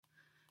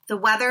The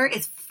weather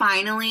is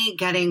finally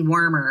getting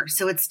warmer,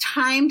 so it's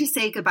time to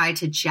say goodbye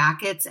to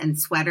jackets and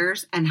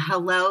sweaters and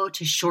hello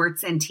to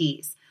shorts and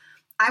tees.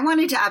 I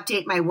wanted to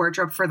update my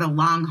wardrobe for the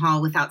long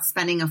haul without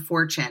spending a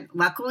fortune.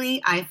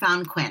 Luckily, I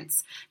found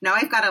Quince. Now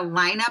I've got a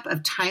lineup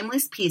of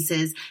timeless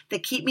pieces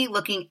that keep me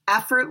looking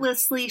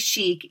effortlessly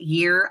chic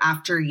year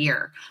after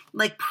year,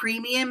 like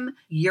premium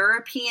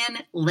European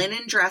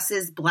linen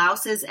dresses,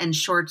 blouses, and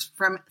shorts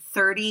from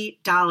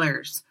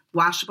 $30.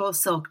 Washable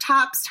silk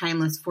tops,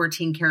 timeless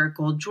 14-karat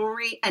gold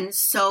jewelry, and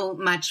so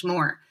much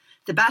more.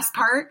 The best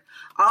part?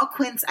 All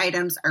Quince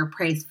items are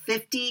priced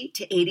 50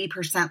 to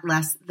 80%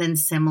 less than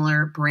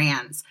similar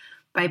brands.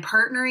 By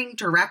partnering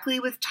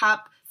directly with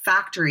top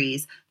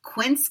factories,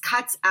 Quince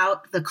cuts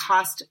out the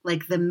cost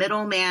like the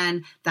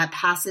middleman that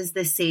passes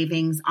the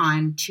savings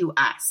on to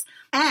us.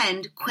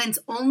 And Quince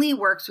only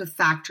works with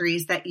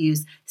factories that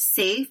use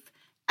safe,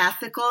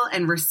 ethical,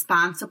 and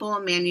responsible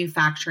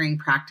manufacturing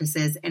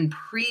practices and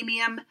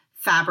premium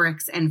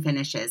fabrics and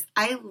finishes.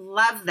 I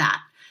love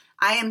that.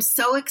 I am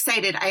so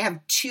excited. I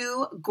have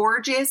 2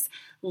 gorgeous,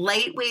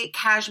 lightweight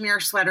cashmere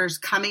sweaters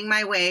coming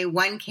my way,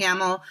 one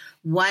camel,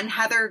 one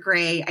heather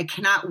gray. I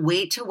cannot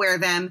wait to wear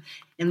them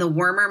in the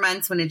warmer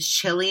months when it's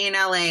chilly in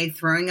LA.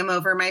 Throwing them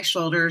over my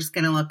shoulders,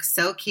 going to look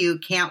so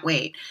cute. Can't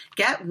wait.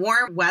 Get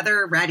warm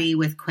weather ready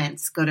with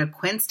Quince. Go to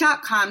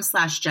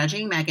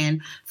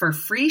quince.com/judgingmegan for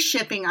free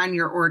shipping on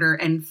your order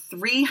and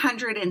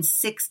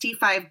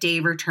 365-day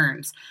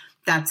returns.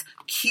 That's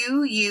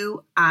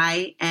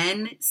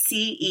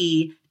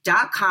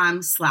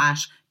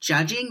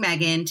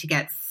QUINCE.com/judgingmegan to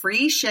get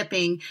free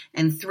shipping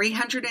and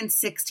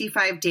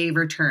 365-day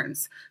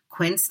returns.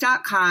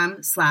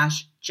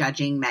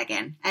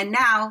 Quince.com/judgingmegan. And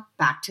now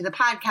back to the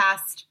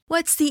podcast.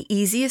 What's the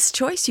easiest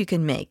choice you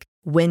can make?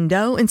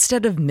 Window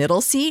instead of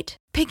middle seat?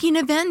 Picking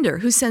a vendor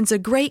who sends a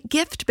great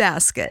gift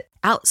basket?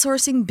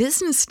 Outsourcing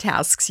business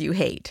tasks you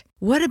hate?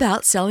 What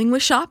about selling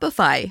with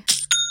Shopify?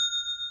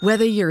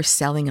 Whether you're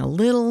selling a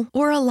little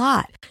or a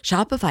lot,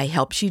 Shopify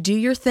helps you do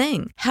your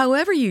thing,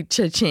 however you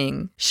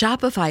cha-ching.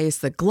 Shopify is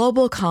the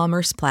global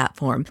commerce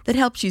platform that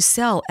helps you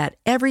sell at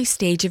every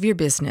stage of your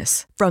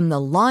business. From the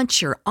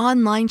launch your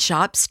online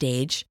shop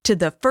stage to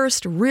the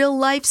first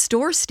real-life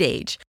store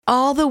stage,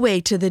 all the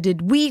way to the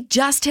did we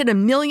just hit a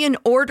million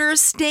orders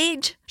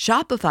stage.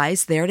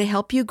 Shopify's there to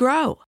help you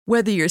grow.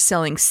 Whether you're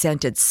selling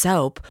scented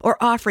soap or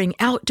offering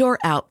outdoor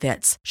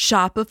outfits,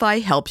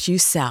 Shopify helps you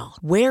sell.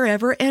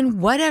 Wherever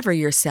and whatever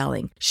you're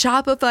selling,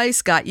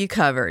 Shopify's got you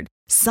covered.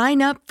 Sign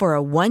up for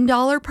a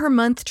 $1 per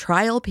month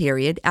trial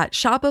period at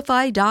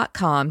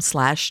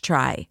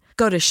shopify.com/try.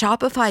 Go to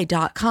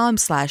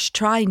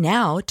shopify.com/try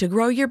now to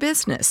grow your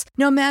business,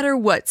 no matter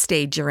what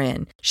stage you're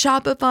in.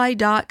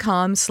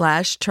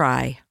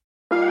 Shopify.com/try.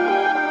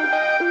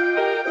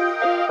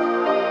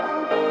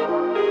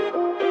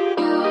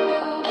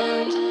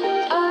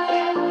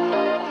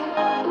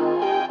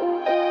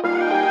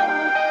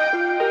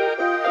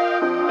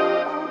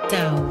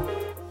 So,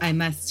 I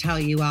must tell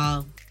you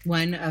all,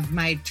 one of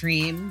my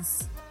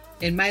dreams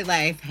in my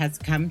life has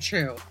come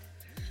true.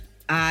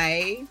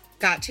 I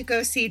got to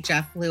go see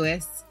Jeff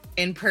Lewis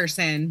in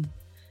person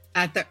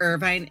at the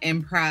Irvine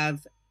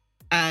Improv.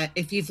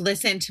 If you've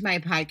listened to my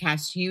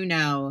podcast, you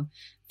know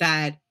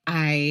that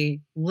I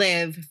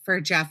live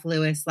for Jeff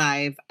Lewis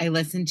Live. I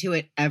listen to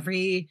it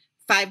every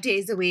 5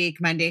 days a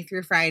week, Monday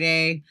through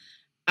Friday.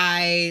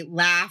 I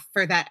laugh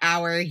for that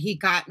hour. He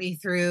got me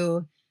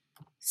through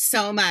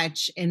so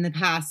much in the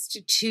past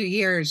 2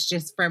 years,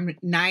 just from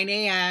 9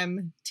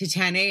 a.m. to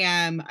 10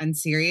 a.m. on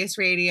Sirius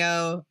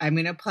Radio. I'm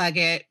going to plug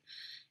it.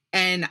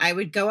 And I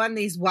would go on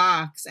these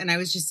walks and I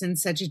was just in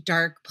such a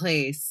dark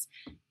place.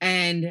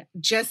 And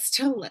just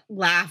to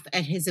laugh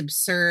at his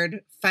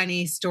absurd,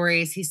 funny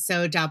stories. He's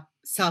so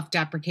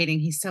self-deprecating.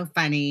 He's so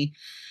funny.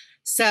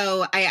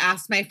 So I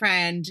asked my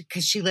friend,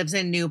 because she lives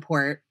in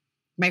Newport,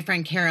 my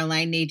friend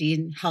Caroline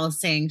Nadine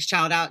Helsing,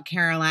 shout out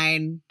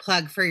Caroline,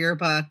 plug for your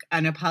book,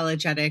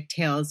 Unapologetic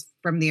Tales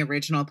from the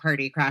Original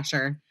Party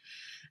Crasher.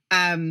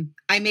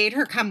 I made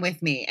her come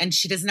with me, and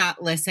she does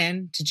not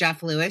listen to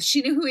Jeff Lewis.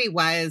 She knew who he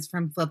was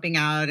from Flipping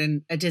Out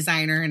and a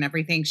designer and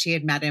everything. She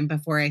had met him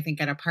before, I think,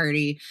 at a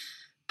party,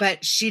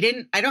 but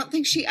I don't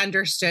think she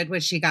understood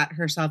what she got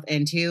herself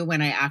into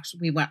when we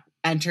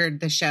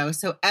entered the show.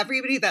 So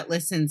everybody that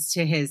listens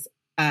to his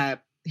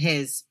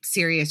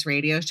Sirius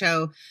Radio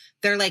show,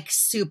 they're like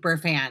super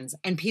fans,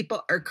 and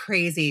people are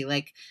crazy.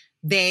 Like,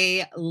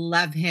 they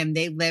love him.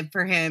 They live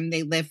for him.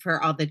 They live for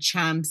all the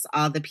chumps,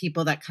 all the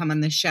people that come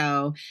on the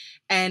show.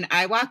 And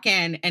I walk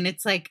in and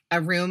it's like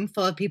a room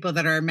full of people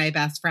that are my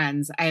best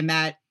friends. I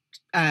met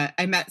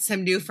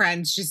some new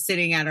friends just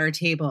sitting at our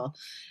table.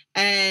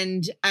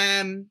 And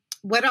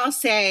what I'll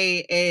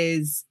say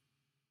is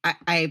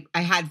I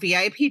had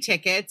VIP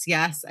tickets.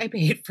 Yes, I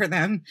paid for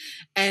them.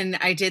 And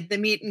I did the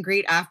meet and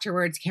greet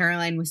afterwards.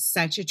 Caroline was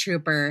such a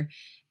trooper.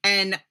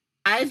 And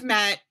I've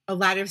met a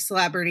lot of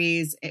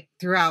celebrities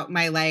throughout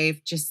my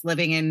life, just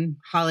living in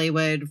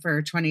Hollywood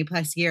for 20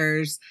 plus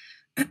years.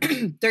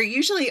 They're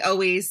usually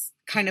always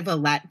kind of a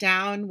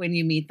letdown when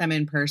you meet them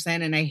in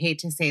person. And I hate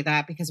to say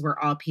that because we're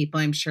all people.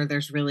 I'm sure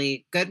there's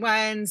really good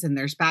ones and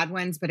there's bad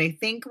ones. But I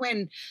think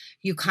when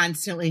you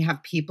constantly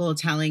have people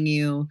telling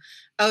you,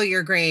 oh,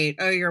 you're great,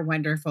 oh, you're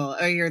wonderful,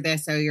 oh, you're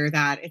this, oh, you're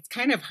that, it's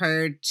kind of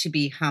hard to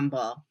be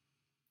humble.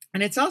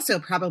 And it's also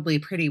probably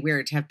pretty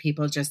weird to have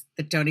people just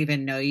that don't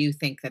even know you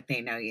think that they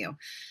know you.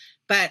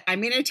 But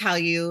I'm going to tell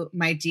you,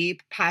 my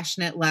deep,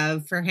 passionate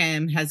love for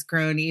him has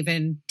grown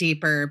even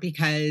deeper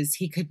because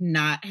he could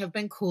not have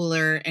been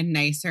cooler and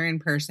nicer in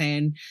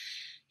person.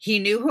 He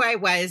knew who I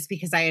was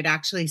because I had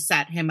actually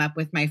set him up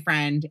with my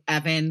friend,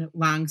 Evan,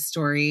 long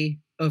story,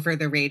 over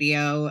the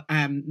radio,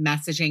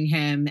 messaging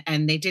him.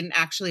 And they didn't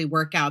actually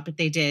work out, but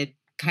they did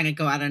kind of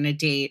go out on a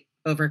date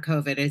over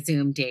COVID, a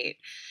Zoom date.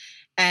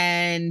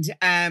 And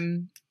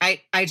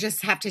I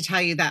just have to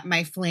tell you that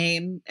my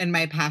flame and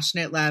my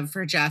passionate love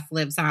for Jeff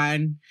lives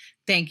on.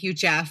 Thank you,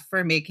 Jeff,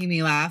 for making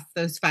me laugh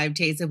those 5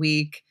 days a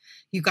week.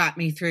 You got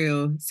me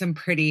through some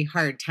pretty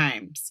hard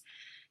times.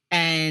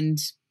 And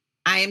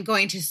I am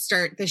going to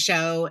start the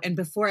show. And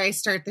before I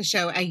start the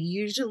show, I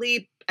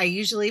usually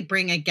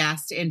bring a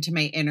guest into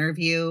my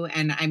interview.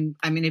 And I'm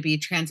going to be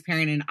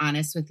transparent and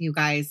honest with you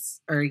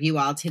guys, or you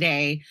all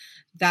today,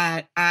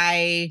 that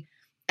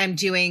I'm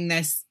doing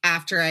this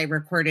after I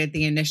recorded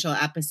the initial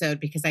episode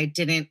because I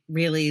didn't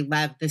really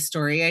love the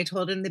story I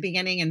told in the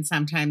beginning. And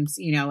sometimes,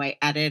 I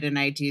edit and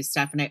I do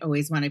stuff and I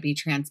always want to be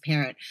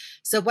transparent.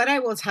 So what I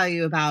will tell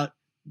you about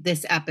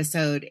this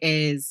episode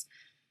is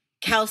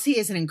Kelsey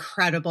is an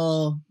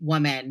incredible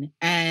woman.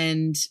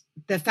 And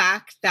the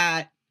fact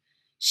that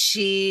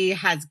she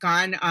has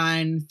gone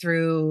on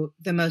through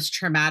the most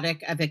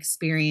traumatic of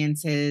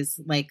experiences,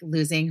 like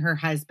losing her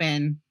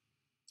husband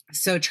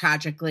so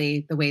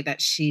tragically the way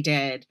that she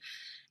did.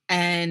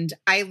 And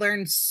I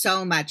learned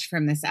so much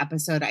from this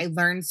episode. I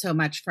learned so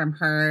much from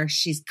her.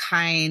 She's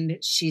kind,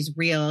 she's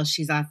real,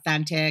 she's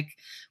authentic.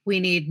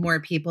 We need more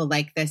people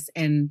like this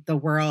in the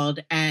world.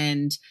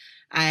 And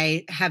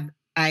I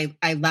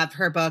love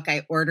her book.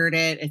 I ordered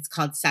it. It's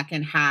called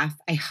Second Half.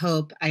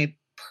 I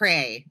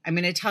pray, I'm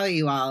going to tell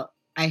you all,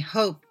 I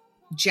hope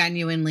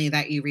genuinely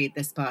that you read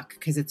this book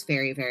because it's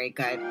very, very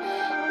good.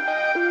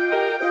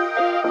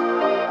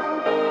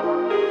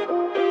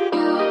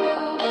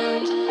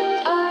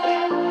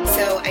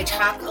 I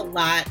talk a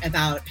lot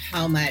about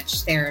how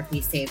much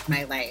therapy saved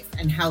my life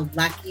and how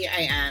lucky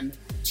I am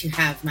to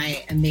have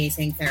my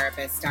amazing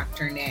therapist,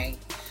 Dr. Nay.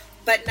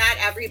 But not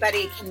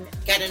everybody can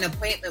get an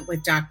appointment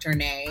with Dr.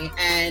 Nay.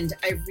 And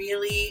I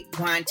really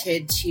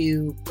wanted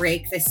to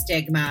break the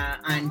stigma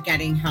on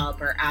getting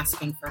help or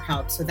asking for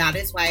help. So that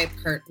is why I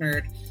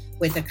partnered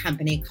with a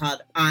company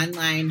called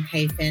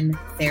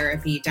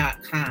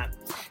online-therapy.com.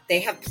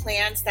 They have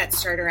plans that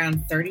start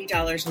around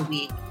 $30 a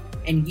week.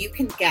 And you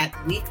can get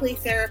weekly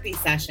therapy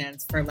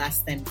sessions for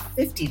less than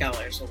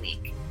 $50 a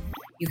week.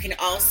 You can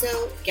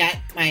also get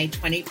my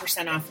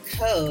 20% off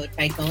code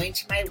by going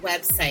to my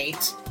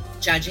website,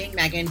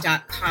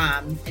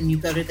 judgingmegan.com, and you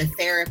go to the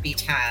therapy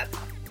tab.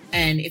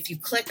 And if you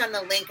click on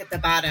the link at the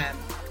bottom,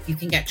 you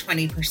can get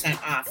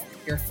 20% off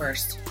your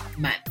first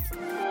month.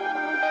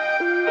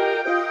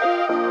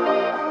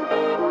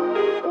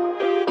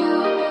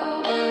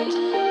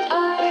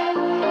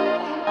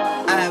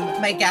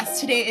 My guest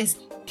today is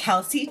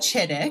Kelsey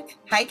Chiddick.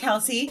 Hi,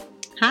 Kelsey.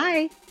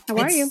 Hi. How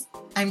are you?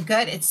 I'm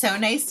good. It's so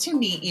nice to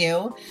meet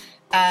you.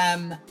 We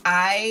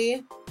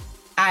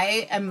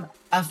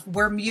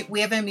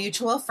have a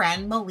mutual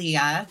friend,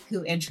 Malia,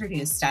 who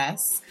introduced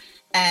us,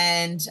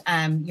 and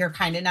you're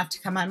kind enough to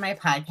come on my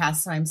podcast.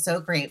 So I'm so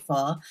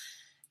grateful.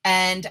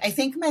 And I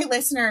think my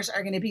listeners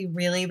are going to be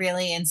really,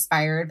 really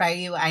inspired by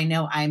you. I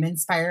know I'm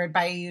inspired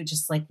by you,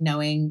 just like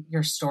knowing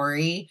your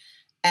story.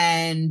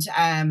 And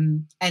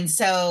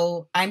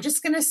so I'm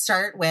just going to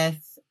start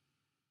with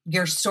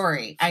your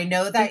story. I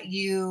know that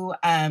you,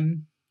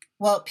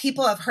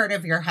 people have heard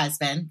of your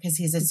husband because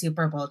he's a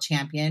Super Bowl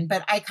champion,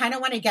 but I kind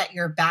of want to get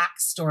your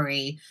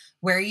backstory,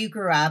 where you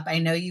grew up. I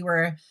know you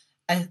were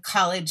a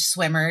college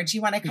swimmer. Do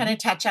you want to kind of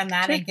touch on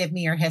that and give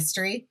me your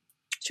history?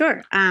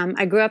 Sure.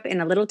 I grew up in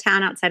a little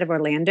town outside of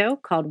Orlando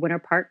called Winter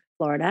Park,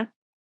 Florida.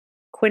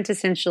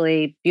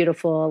 Quintessentially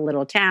beautiful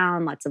little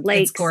town, lots of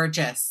lakes. It's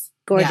gorgeous.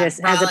 Gorgeous,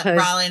 yeah. as opposed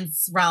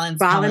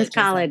Rollins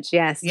College,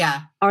 yes.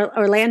 Yeah.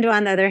 Orlando,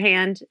 on the other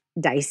hand,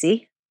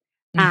 dicey.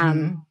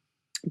 Mm-hmm.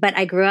 But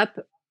I grew up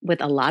with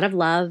a lot of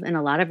love and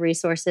a lot of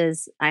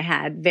resources. I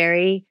had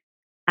very,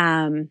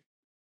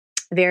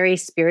 very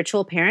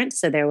spiritual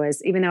parents. So there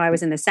was, even though I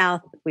was in the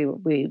South,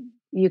 you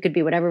could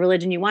be whatever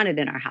religion you wanted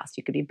in our house.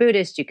 You could be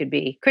Buddhist, you could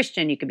be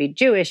Christian, you could be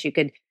Jewish, you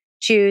could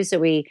choose.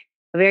 So a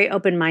very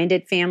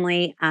open-minded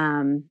family.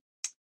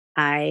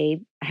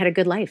 I had a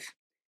good life.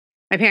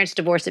 My parents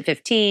divorced at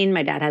 15.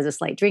 My dad has a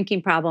slight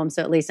drinking problem.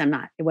 So at least it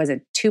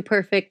wasn't too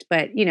perfect,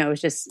 but it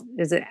was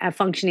a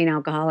functioning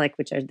alcoholic,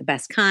 which are the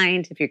best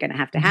kind if you're going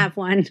to have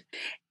one.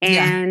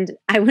 And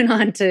I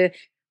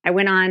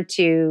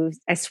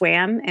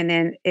swam. And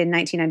then in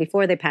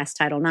 1994, they passed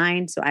Title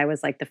IX. So I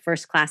was like the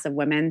first class of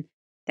women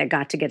that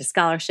got to get a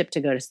scholarship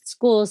to go to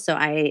school. So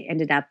I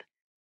ended up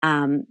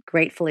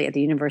gratefully at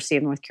the University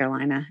of North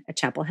Carolina at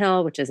Chapel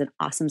Hill, which is an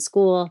awesome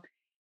school.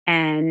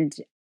 And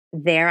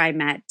there I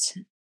met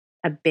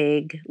a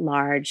big,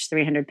 large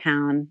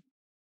 300-pound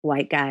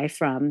white guy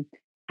from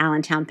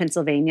Allentown,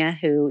 Pennsylvania,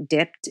 who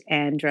dipped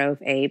and drove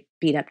a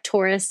beat up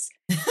Taurus,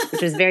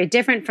 which was very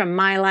different from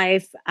my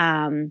life.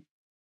 And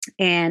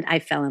I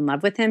fell in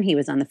love with him. He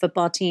was on the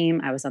football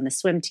team. I was on the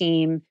swim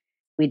team.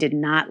 We did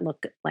not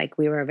look like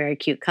we were a very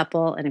cute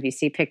couple. And if you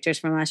see pictures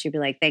from us, you'd be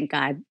like, thank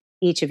God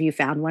each of you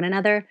found one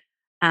another.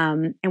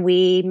 And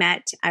we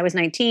met, I was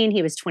 19,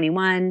 he was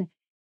 21.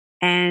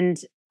 And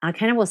I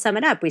kind of will sum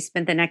it up. We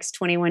spent the next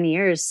 21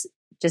 years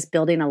just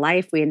building a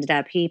life.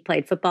 He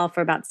played football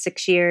for about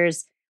 6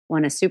 years,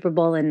 won a Super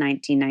Bowl in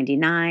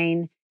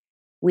 1999.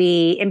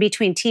 In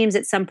between teams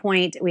at some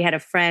point, we had a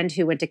friend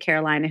who went to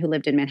Carolina who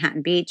lived in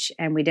Manhattan Beach,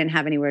 and we didn't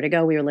have anywhere to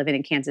go. We were living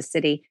in Kansas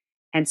City.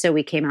 And so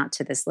we came out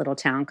to this little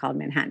town called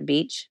Manhattan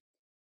Beach.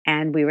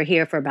 And we were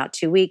here for about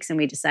 2 weeks, and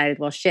we decided,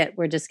 well, shit,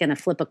 we're just going to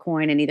flip a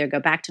coin and either go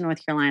back to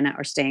North Carolina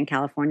or stay in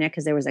California,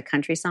 because there was a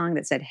country song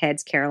that said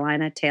heads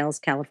Carolina, tails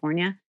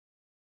California.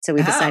 So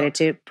we decided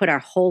to put our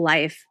whole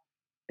life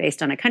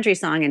based on a country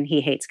song, and he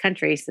hates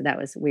country, so that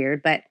was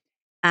weird. But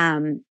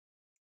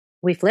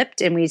we flipped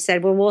and we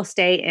said, well, we'll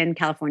stay in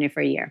California for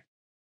a year.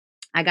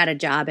 I got a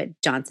job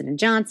at Johnson &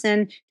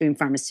 Johnson doing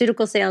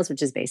pharmaceutical sales,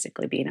 which is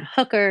basically being a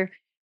hooker,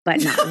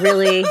 but not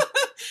really.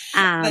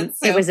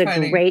 It was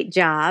a great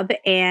job.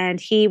 And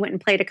he went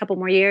and played a couple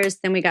more years.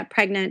 Then we got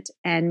pregnant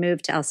and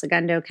moved to El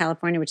Segundo,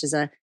 California, which is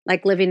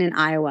like living in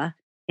Iowa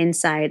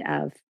inside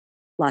of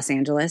Los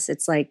Angeles.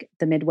 It's like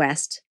the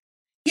Midwest.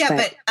 Yeah,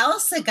 but El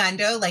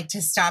Segundo, like, to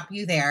stop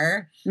you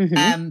there,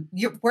 mm-hmm.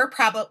 You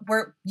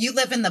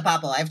live in the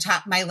bubble.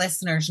 My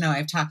listeners know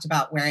I've talked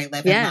about where I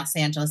live in Los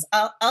Angeles.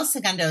 El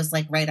Segundo is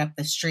like right up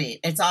the street.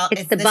 It's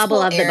the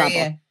bubble of the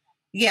bubble.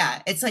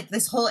 Yeah, it's like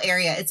this whole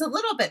area. It's a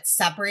little bit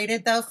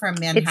separated though from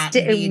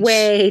Manhattan Beach.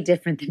 Way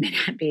different than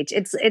Manhattan Beach.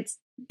 It's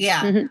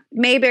mm-hmm.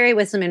 Mayberry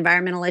with some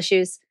environmental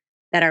issues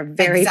that are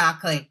very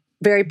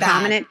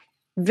prominent.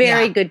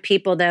 Very good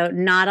people, though.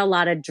 Not a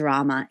lot of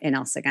drama in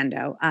El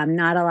Segundo.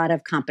 Not a lot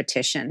of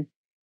competition.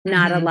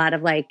 Not a lot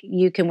of like,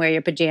 you can wear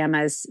your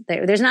pajamas.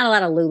 There's not a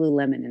lot of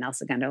Lululemon in El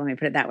Segundo. Let me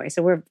put it that way.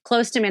 So we're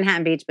close to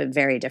Manhattan Beach, but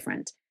very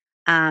different.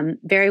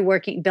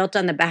 Built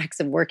on the backs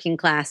of working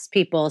class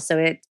people. So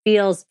it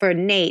feels, for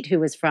Nate, who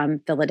was from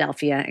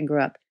Philadelphia and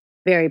grew up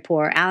very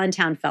poor,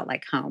 Allentown felt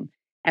like home.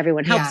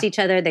 Everyone helps each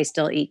other. They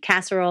still eat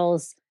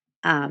casseroles.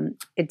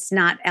 It's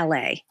not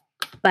LA.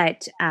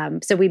 But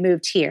so we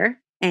moved here.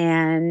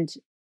 And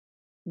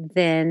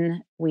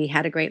then we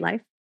had a great life.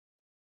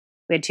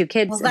 We had 2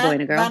 kids, a boy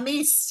and a girl. Let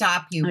me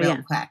stop you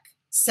real quick.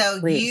 So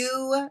Please.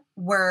 You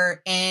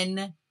were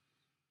in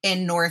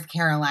North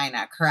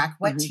Carolina, correct?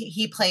 What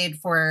he played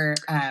for?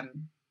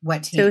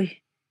 What team? So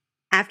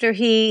after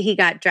he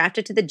got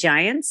drafted to the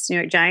Giants, New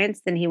York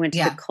Giants, then he went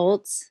to the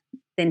Colts.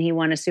 Then he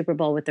won a Super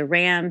Bowl with the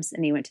Rams,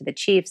 and he went to the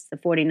Chiefs, the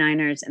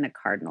 49ers, and the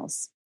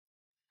Cardinals.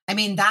 I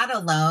mean, that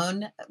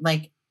alone,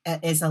 like,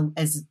 is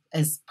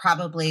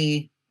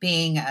probably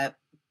were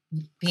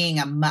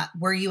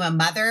you a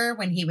mother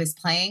when he was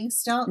playing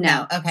still?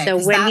 No. Okay.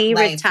 So when he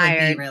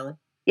retired,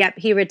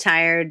 he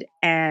retired,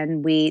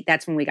 and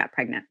that's when we got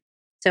pregnant.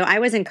 So I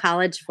was in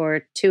college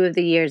for 2 of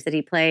the years that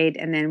he played.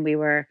 And then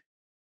the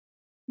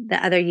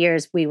other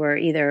years we were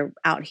either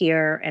out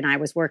here and I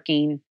was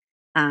working.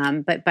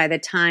 But by the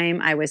time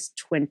I was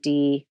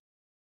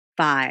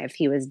 25,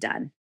 he was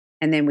done.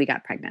 And then we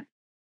got pregnant.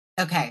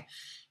 Okay.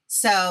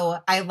 So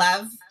I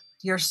love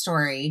your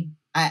story.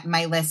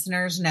 My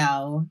listeners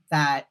know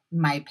that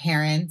my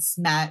parents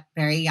met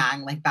very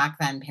young. Like, back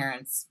then,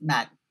 parents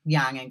met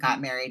young and got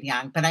married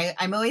young. But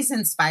I'm always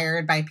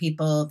inspired by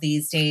people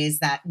these days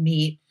that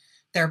meet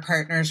their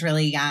partners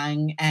really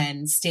young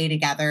and stay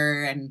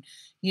together. And,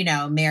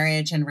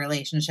 marriage and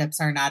relationships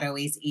are not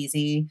always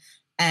easy.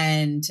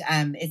 And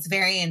it's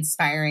very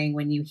inspiring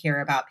when you hear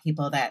about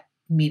people that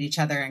meet each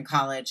other in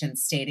college and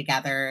stay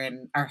together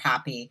and are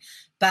happy.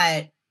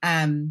 But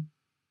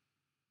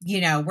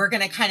we're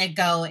going to kind of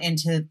go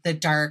into the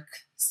dark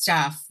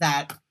stuff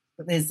that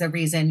is the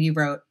reason you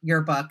wrote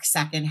your book,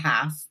 Second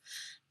Half.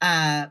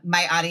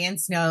 My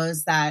audience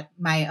knows that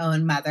my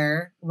own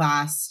mother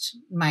lost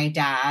my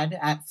dad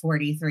at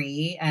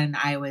 43, and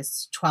I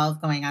was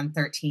 12 going on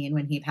 13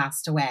 when he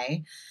passed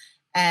away.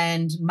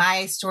 And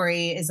my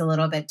story is a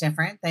little bit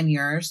different than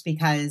yours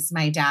because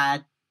my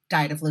dad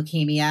died of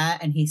leukemia,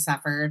 and he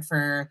suffered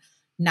for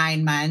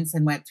 9 months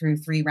and went through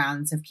 3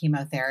 rounds of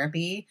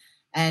chemotherapy.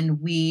 And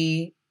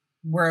we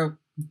were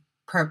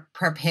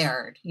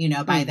prepared,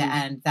 by the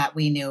end, that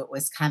we knew it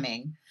was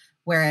coming.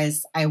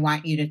 Whereas I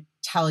want you to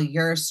tell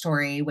your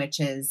story,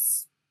 which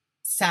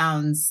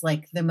sounds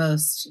like the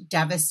most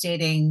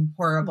devastating,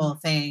 horrible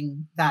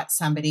thing that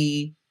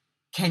somebody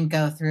can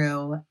go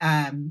through.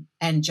 And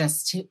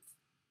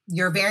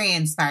you're very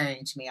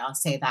inspiring to me. I'll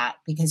say that,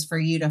 because for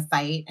you to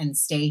fight and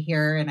stay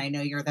here, and I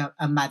know you're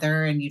a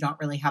mother and you don't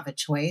really have a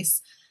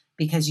choice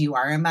because you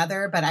are a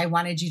mother, but I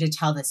wanted you to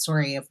tell the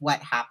story of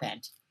what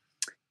happened.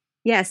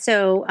 Yeah.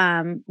 So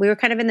we were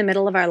kind of in the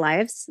middle of our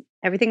lives.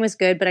 Everything was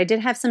good, but I did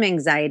have some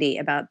anxiety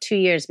about 2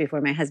 years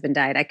before my husband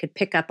died. I could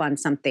pick up on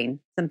something.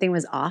 Something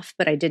was off,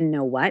 but I didn't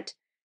know what.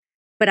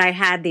 But I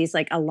had these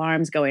like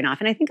alarms going off.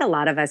 And I think a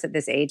lot of us at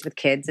this age with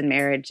kids and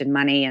marriage and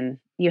money and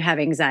you have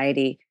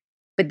anxiety.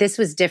 But this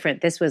was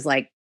different. This was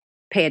like,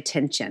 pay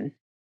attention.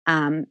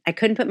 I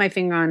couldn't put my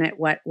finger on it,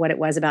 what it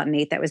was about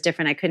Nate that was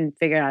different. I couldn't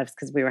figure it out if it's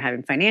because we were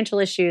having financial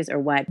issues or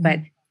what. But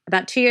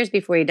about 2 years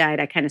before he died,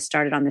 I kind of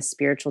started on this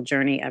spiritual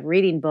journey of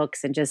reading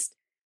books and just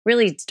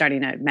really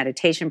starting a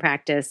meditation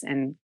practice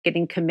and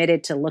getting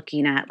committed to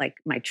looking at like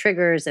my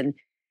triggers. And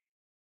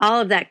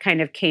all of that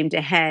kind of came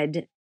to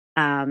head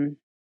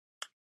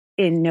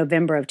in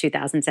November of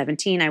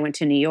 2017. I went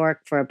to New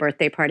York for a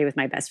birthday party with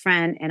my best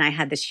friend, and I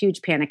had this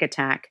huge panic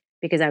attack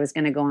because I was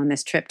going to go on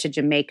this trip to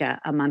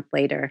Jamaica a month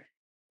later,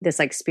 this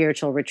like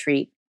spiritual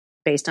retreat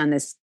based on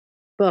this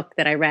book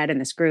that I read in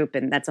this group.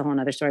 And that's a whole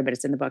nother story, but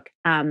it's in the book.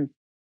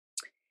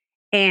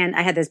 And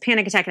I had this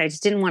panic attack and I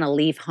just didn't want to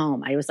leave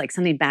home. I was like,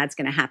 something bad's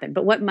going to happen.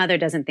 But what mother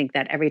doesn't think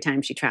that every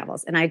time she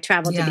travels? And I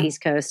traveled to the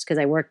East Coast because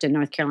I worked in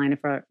North Carolina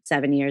for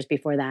 7 years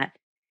before that.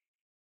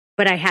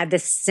 But I had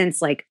this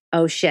sense like,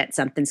 oh shit,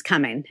 something's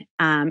coming.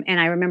 And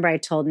I remember I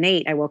told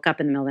Nate, I woke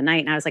up in the middle of the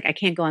night and I was like, I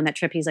can't go on that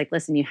trip. He's like,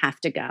 listen, you have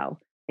to go.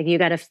 Like, you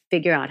got to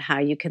figure out how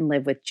you can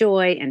live with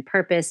joy and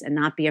purpose and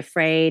not be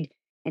afraid.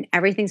 And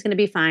everything's going to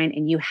be fine.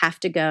 And you have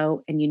to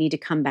go and you need to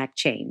come back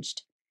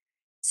changed.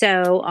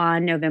 So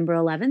on November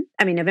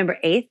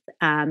 8th,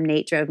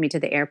 Nate drove me to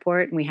the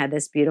airport and we had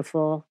this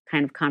beautiful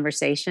kind of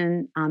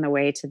conversation on the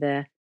way to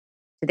the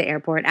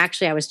airport.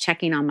 Actually, I was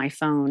checking on my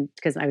phone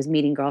because I was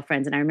meeting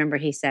girlfriends. And I remember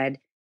he said,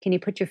 can you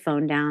put your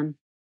phone down?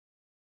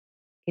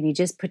 Can you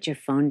just put your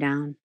phone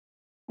down?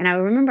 And I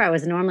remember I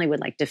was normally would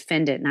like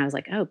defend it. And I was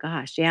like, oh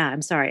gosh, yeah,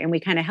 I'm sorry. And we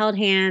kind of held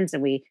hands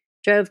and we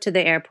drove to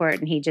the airport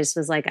and he just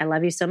was like, I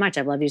love you so much.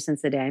 I've loved you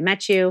since the day I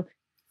met you.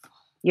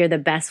 You're the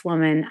best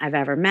woman I've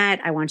ever met.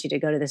 I want you to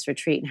go to this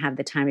retreat and have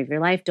the time of your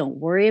life. Don't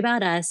worry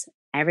about us.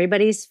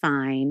 Everybody's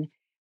fine.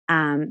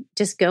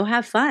 Just go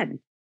have fun.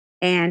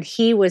 And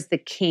he was the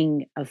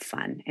king of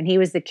fun and he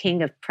was the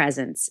king of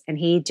presence. And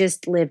he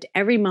just lived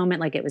every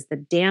moment like it was the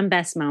damn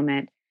best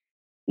moment.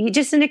 He's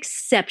just an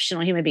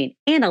exceptional human being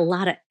and a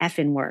lot of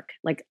effing work.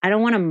 Like, I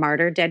don't want to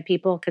martyr dead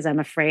people because I'm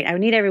afraid. I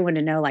need everyone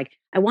to know, like,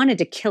 I wanted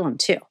to kill him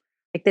too.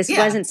 Like, this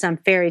wasn't some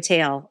fairy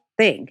tale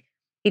thing.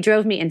 He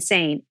drove me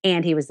insane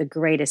and he was the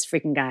greatest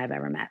freaking guy I've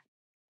ever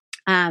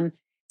met.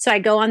 So I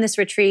go on this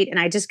retreat and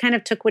I just kind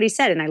of took what he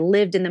said and I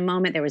lived in the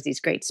moment. There was these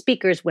great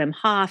speakers, Wim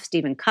Hof,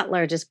 Stephen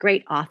Cutler, just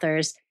great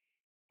authors.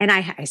 And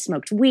I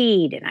smoked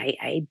weed and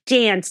I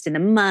danced in the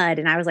mud.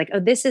 And I was like, oh,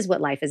 this is what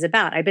life is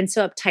about. I've been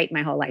so uptight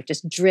my whole life,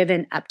 just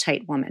driven,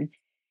 uptight woman.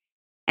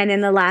 And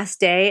then the last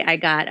day I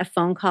got a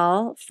phone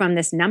call from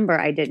this number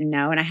I didn't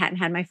know. And I hadn't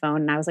had my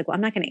phone. And I was like, well,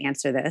 I'm not going to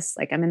answer this.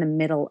 Like, I'm in the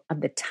middle of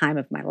the time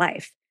of my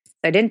life.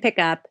 So I didn't pick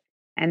up.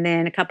 And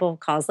then a couple of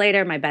calls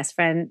later, my best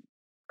friend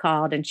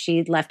called and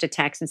she left a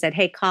text and said,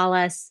 hey, call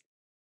us.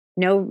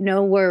 No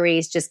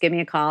worries. Just give me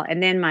a call.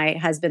 And then my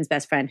husband's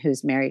best friend,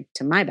 who's married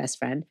to my best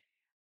friend,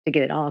 to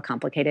get it all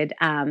complicated,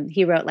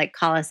 he wrote like,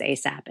 call us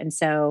ASAP. And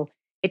so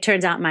it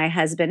turns out my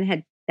husband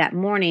had that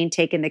morning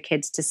taken the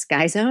kids to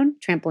Sky Zone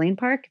trampoline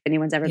park. If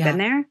anyone's ever been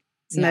there,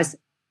 it's the most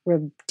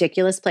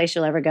ridiculous place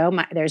you'll ever go.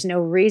 There's no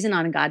reason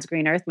on God's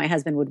green earth my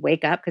husband would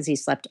wake up because he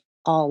slept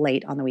all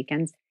late on the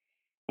weekends.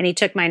 And he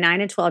took my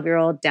 9 and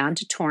 12-year-old down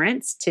to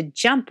Torrance to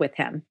jump with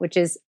him, which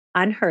is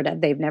unheard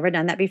of. They've never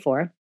done that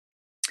before.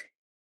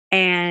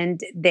 And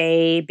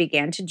they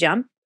began to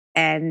jump.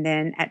 And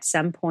then at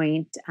some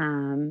point,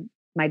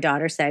 my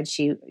daughter said,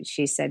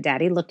 she said,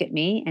 Daddy, look at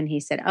me. And he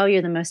said, oh,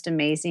 you're the most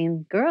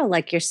amazing girl.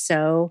 Like, you're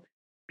so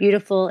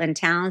beautiful and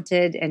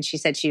talented. And she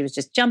said she was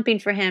just jumping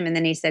for him. And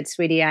then he said,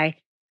 sweetie, I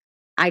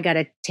got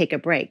to take a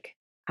break.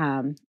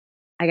 I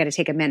got to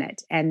take a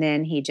minute. And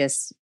then he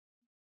just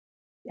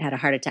had a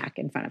heart attack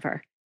in front of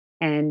her.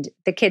 And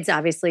the kids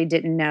obviously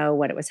didn't know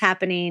what was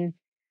happening.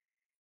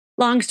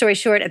 Long story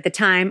short, at the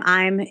time,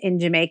 I'm in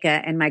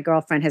Jamaica and my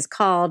girlfriend has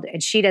called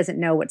and she doesn't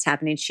know what's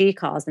happening. She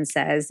calls and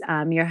says,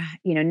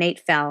 Nate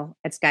fell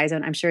at Sky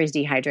Zone. I'm sure he's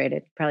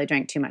dehydrated. Probably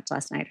drank too much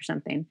last night or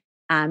something.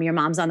 Your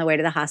mom's on the way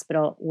to the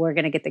hospital. We're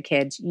going to get the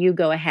kids. You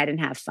go ahead and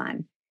have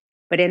fun.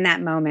 But in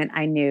that moment,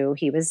 I knew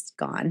he was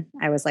gone.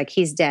 I was like,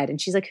 he's dead. And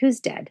she's like, who's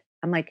dead?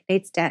 I'm like,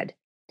 Nate's dead.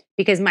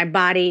 Because my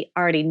body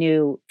already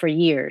knew for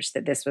years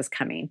that this was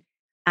coming.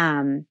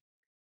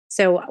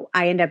 So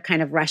I end up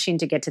kind of rushing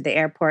to get to the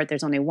airport.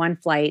 There's only one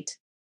flight,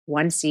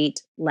 one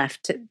seat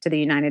left to the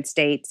United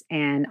States.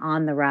 And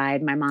on the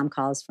ride, my mom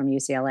calls from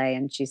UCLA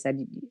and she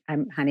said,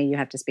 honey, you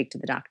have to speak to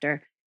the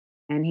doctor.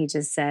 And he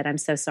just said, I'm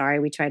so sorry.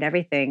 We tried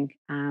everything.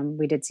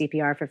 We did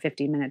CPR for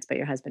 15 minutes, but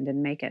your husband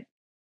didn't make it.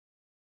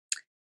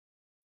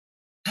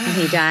 And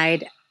he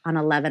died on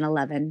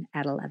 11/11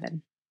 at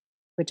 11,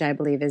 which I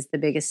believe is the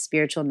biggest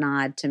spiritual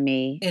nod to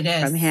me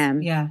from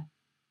him. Yeah.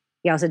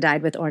 He also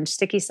died with orange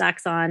sticky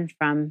socks on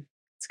from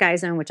Sky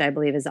Zone, which I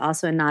believe is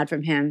also a nod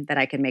from him that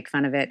I can make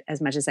fun of it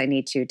as much as I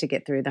need to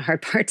get through the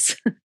hard parts.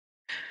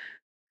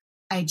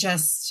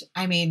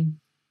 I mean,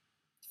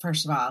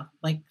 first of all,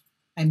 like,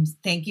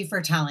 thank you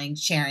for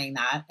sharing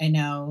that. I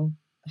know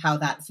how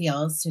that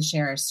feels to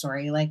share a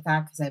story like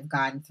that, because I've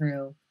gone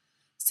through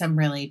some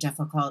really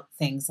difficult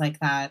things like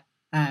that.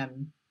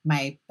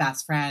 My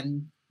best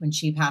friend, when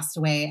she passed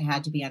away, I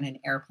had to be on an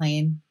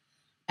airplane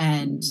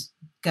and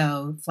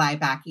go fly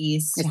back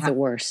east It's the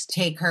worst.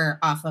 Take her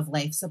off of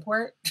life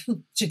support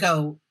to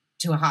go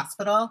to a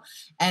hospital.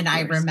 And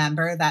I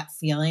remember that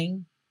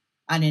feeling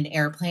on an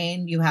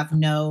airplane. You have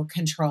no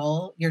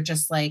control. You're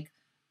just like,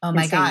 oh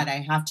my God,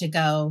 I have to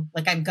go.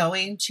 Like, I'm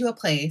going to a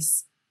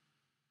place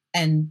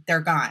and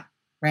they're gone.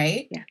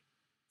 Right. Yeah.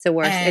 It's the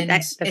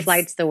worst. The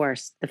flight's the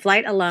worst. The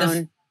flight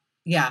alone.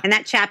 Yeah. And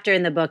that chapter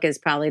in the book is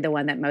probably the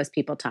one that most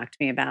people talk to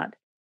me about.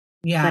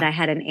 Yeah. But I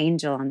had an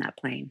angel on that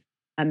plane.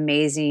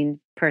 Amazing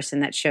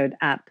person that showed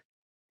up.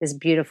 This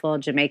beautiful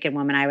Jamaican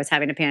woman. I was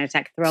having a panic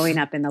attack, throwing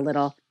up in the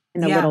little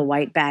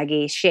white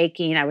baggie,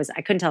 shaking. I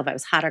couldn't tell if I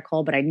was hot or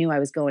cold, but I knew I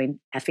was going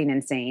effing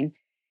insane.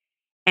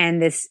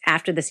 And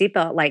after the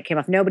seatbelt light came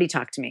off, nobody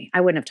talked to me.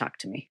 I wouldn't have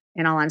talked to me.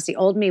 In all honesty,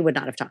 old me would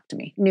not have talked to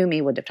me. New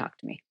me would have talked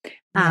to me.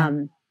 Yeah.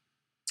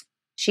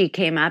 She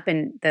came up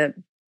and the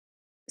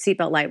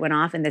seatbelt light went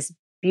off, and this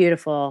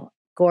beautiful,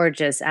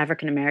 gorgeous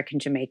African-American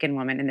Jamaican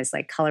woman in this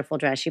like colorful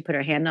dress, she put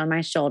her hand on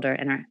my shoulder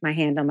and my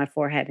hand on my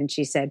forehead. And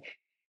she said,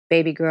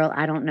 baby girl,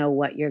 I don't know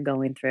what you're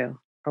going through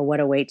or what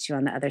awaits you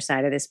on the other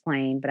side of this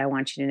plane, but I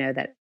want you to know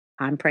that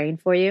I'm praying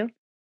for you.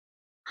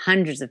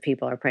 Hundreds of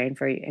people are praying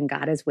for you, and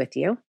God is with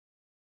you.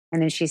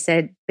 And then she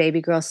said,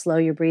 baby girl, slow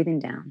your breathing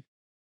down.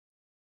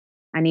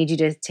 I need you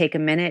to take a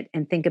minute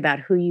and think about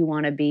who you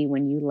want to be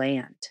when you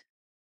land.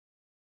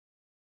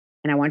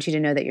 And I want you to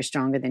know that you're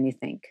stronger than you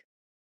think.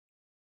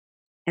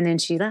 And then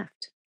she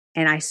left.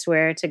 And I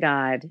swear to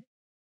God,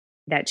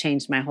 that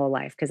changed my whole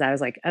life, because I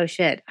was like, oh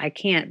shit, I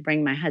can't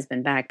bring my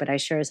husband back, but I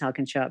sure as hell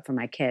can show up for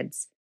my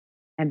kids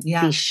and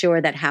be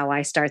sure that how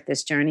I start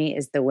this journey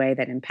is the way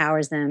that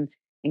empowers them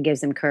and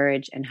gives them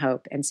courage and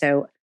hope. And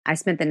so I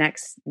spent the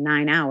next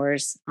 9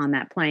 hours on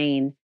that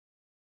plane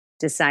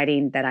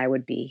deciding that I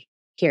would be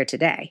here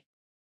today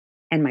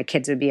and my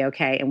kids would be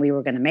okay and we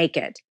were going to make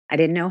it. I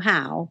didn't know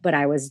how, but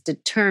I was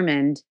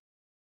determined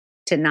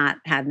to not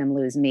have them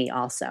lose me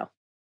also.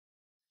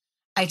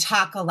 I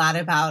talk a lot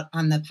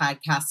on the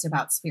podcast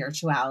about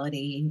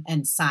spirituality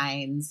and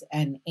signs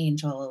and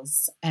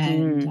angels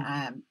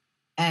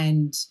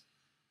and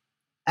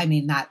I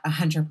mean, that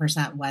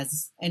 100%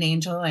 was an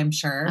angel, I'm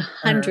sure.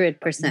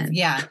 100%.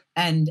 Yeah.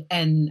 And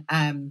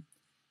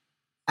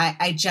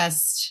I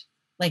just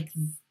like,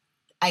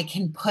 I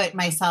can put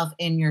myself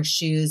in your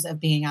shoes of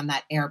being on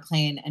that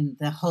airplane and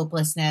the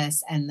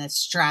hopelessness and the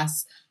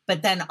stress,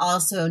 but then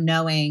also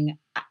knowing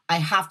I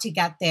have to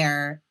get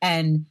there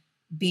and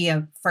be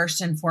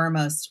first and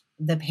foremost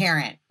the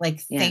parent.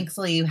 Like,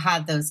 thankfully you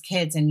had those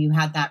kids and you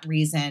had that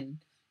reason,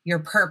 your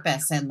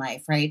purpose in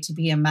life, right? To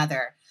be a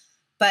mother.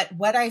 But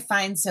what I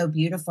find so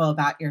beautiful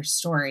about your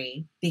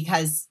story,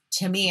 because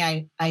to me,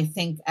 I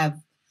think of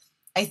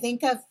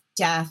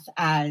death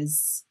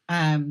as,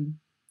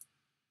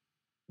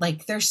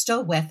 like, they're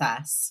still with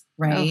us,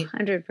 right?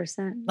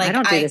 100%. Like, I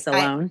don't do this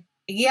alone.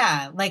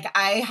 Like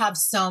I have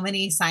so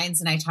many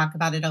signs and I talk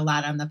about it a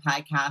lot on the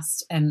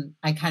podcast. And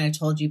I kind of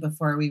told you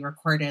before we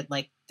recorded,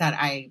 like, that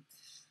I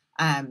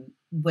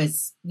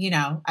was,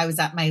 I was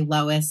at my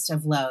lowest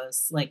of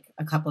lows like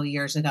a couple of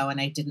years ago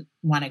and I didn't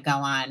want to go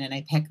on, and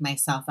I picked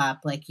myself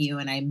up like you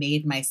and I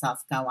made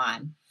myself go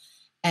on.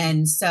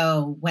 And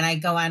so when I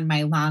go on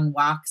my long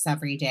walks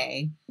every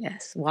day.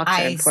 Yes, walks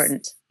are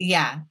important.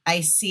 Yeah.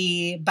 I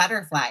see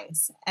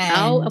butterflies.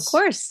 And, of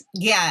course.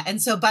 Yeah.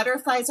 And so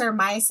butterflies are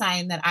my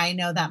sign that I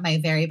know that my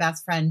very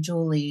best friend,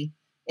 Julie,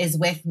 is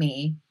with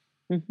me.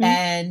 Mm-hmm.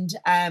 And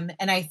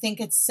I think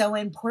it's so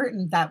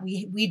important that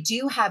we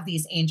do have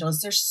these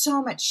angels. There's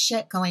so much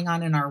shit going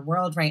on in our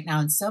world right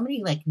now and so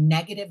many like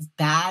negative,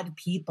 bad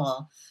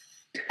people.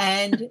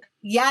 And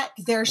yet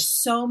there are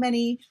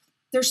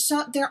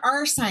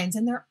signs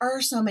and there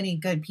are so many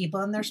good people.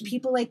 And there's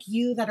people like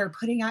you that are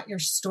putting out your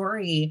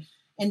story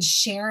and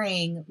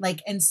sharing,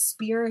 like, and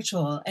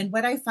spiritual. And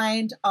what I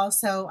find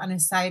also, on a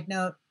side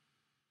note,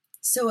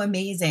 so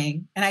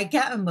amazing. And I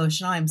get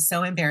emotional. I'm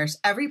so embarrassed.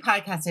 Every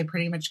podcast, I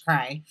pretty much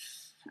cry.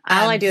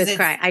 All I do is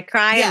cry. I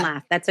cry and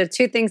laugh. That's the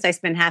two things I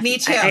spend half. Me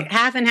too.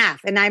 Half and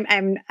half. And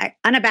I'm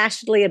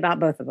unabashedly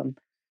about both of them.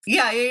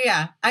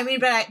 Yeah. I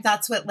mean, but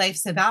that's what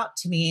life's about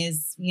to me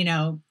is,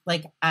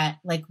 like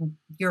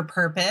your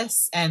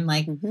purpose and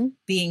like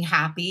being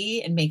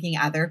happy and making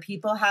other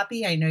people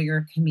happy. I know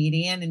you're a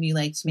comedian and you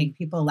like to make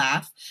people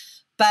laugh,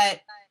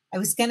 but I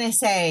was going to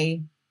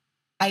say,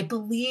 I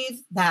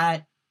believe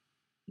that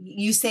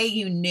you say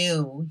you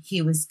knew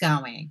he was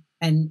going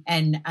and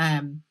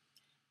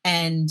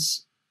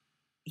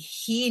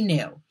he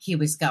knew he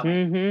was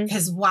going,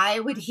 because why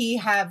would he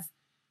have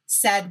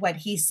said what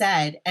he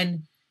said?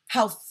 And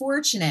how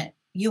fortunate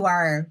you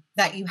are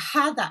that you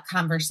had that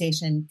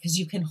conversation, because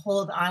you can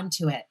hold on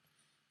to it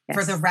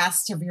for the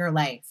rest of your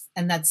life.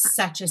 And that's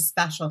such a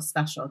special,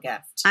 special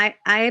gift. I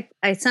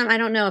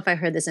don't know if I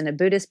heard this in a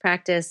Buddhist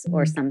practice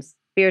or some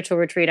spiritual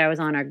retreat I was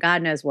on, or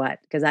God knows what,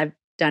 because I've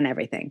done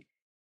everything.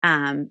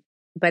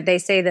 But they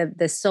say that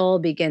the soul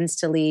begins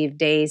to leave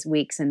days,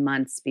 weeks, and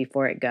months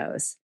before it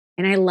goes.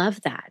 And I love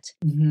that.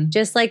 Mm-hmm.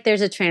 Just like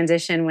there's a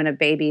transition when a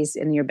baby's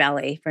in your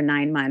belly for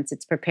 9 months,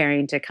 it's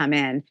preparing to come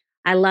in.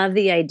 I love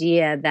the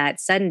idea that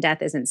sudden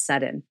death isn't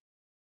sudden.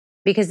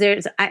 Because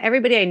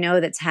everybody I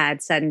know that's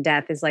had sudden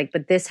death is like,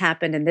 but this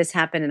happened and this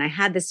happened. And I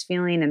had this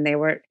feeling, and they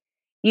were,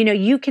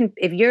 you can,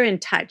 if you're in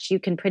touch, you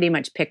can pretty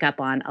much pick up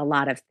on a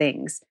lot of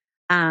things.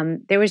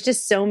 There was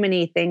just so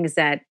many things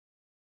that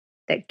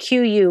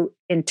cue you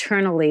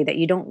internally that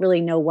you don't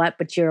really know what,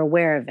 but you're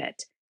aware of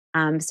it.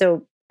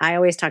 So I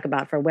always talk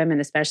about, for women,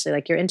 especially,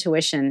 like your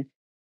intuition,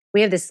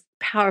 we have this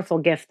powerful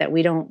gift that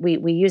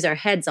we use our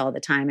heads all the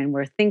time, and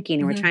we're thinking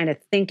and we're trying to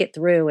think it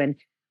through, and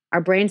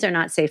our brains are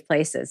not safe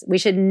places. We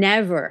should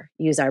never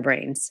use our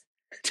brains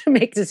to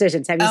make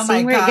decisions. Have you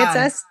seen where it gets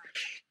us?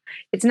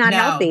 It's not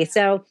healthy.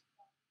 So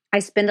I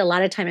spend a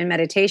lot of time in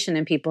meditation,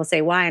 and people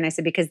say, why? And I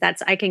said, because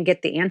I can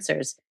get the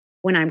answers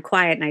when I'm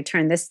quiet and I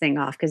turn this thing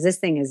off, because this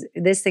thing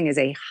is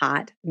a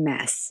hot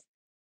mess.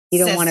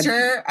 You don't want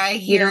to. I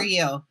hear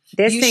you.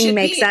 This thing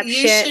makes up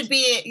shit.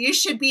 You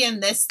should be in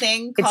this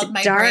thing called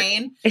my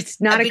brain. It's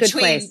not a good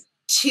place.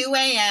 2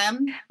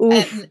 a.m.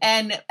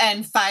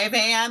 and 5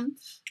 a.m.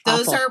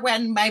 Those Awful. are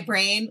when my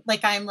brain,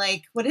 like, I'm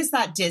like, what is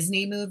that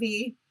Disney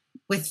movie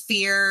with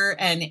fear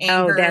and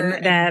anger?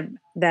 Oh,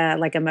 the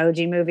like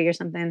emoji movie or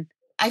something.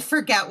 I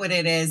forget what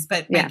it is,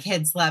 but my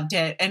kids loved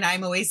it. And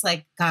I'm always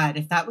like, God,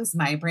 if that was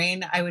my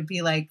brain, I would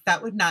be like,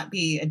 that would not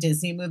be a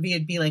Disney movie.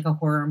 It'd be like a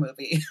horror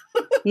movie.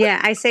 Yeah.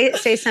 I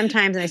say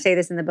sometimes, and I say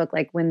this in the book,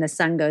 like when the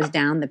sun goes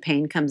down, the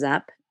pain comes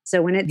up.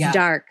 So when it's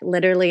dark,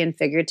 literally and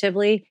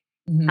figuratively,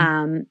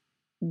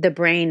 the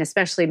brain,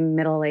 especially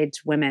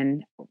middle-aged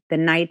women, the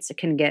nights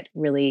can get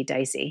really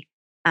dicey.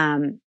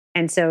 And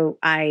so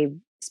I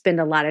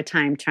spend a lot of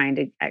time trying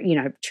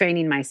to,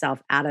 training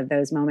myself out of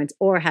those moments,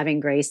 or having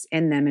grace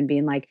in them and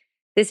being like,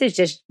 this is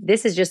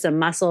just a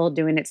muscle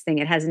doing its thing.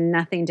 It has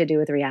nothing to do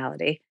with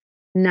reality.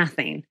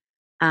 Nothing.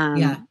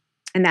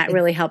 And that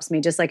really helps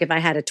me. Just like if I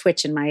had a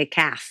twitch in my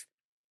calf,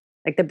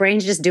 like the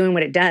brain's just doing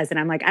what it does. And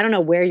I'm like, I don't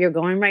know where you're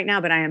going right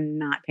now, but I am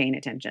not paying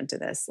attention to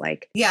this.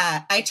 Like,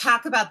 yeah, I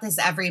talk about this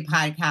every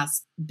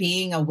podcast,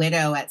 being a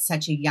widow at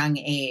such a young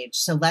age.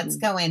 So let's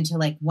go into,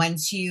 like,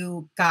 once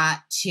you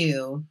got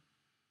to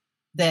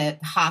the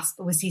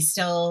hospital, was he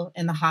still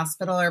in the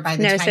hospital, or by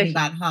the time you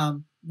got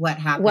home, what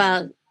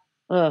happened?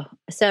 Well,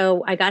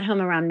 so I got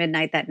home around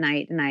midnight that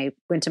night, and I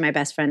went to my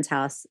best friend's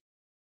house,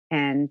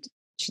 and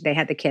they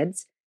had the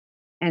kids,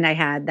 and I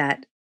had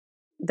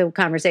the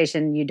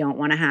conversation you don't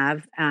want to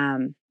have.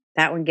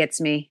 That one gets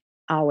me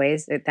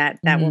always. That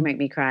will make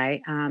me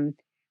cry.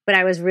 But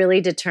I was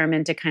really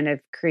determined to kind of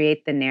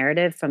create the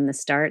narrative from the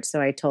start.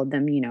 So I told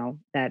them,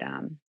 that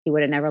he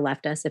would have never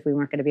left us if we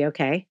weren't going to be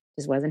okay.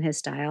 This wasn't his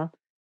style.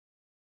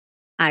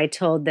 I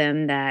told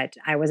them that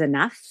I was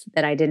enough,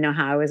 that I didn't know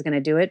how I was going to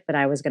do it, but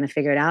I was going to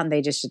figure it out, and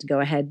they just should go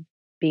ahead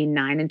being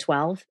 9 and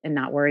 12 and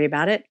not worry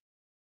about it.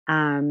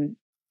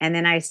 And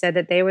then I said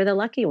that they were the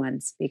lucky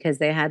ones because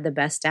they had the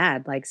best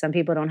dad. Like, some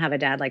people don't have a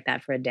dad like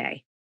that for a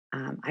day.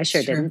 I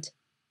sure didn't.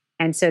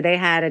 And so they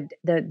had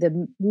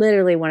the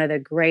literally one of the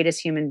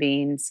greatest human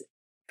beings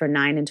for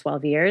 9 and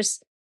 12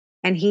 years.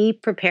 And he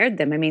prepared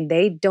them. I mean,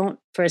 they don't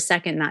for a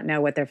second not know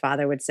what their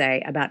father would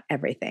say about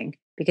everything,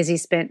 because he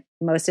spent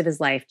most of his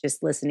life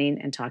just listening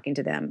and talking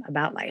to them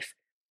about life.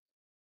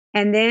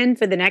 And then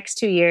for the next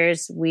 2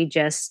 years, we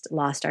just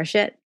lost our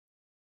shit.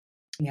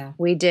 Yeah,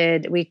 we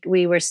did.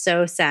 We were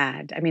so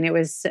sad. I mean, it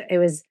was,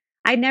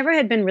 I never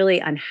had been really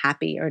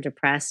unhappy or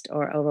depressed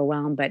or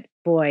overwhelmed, but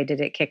boy,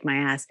 did it kick my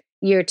ass.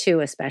 Year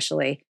 2,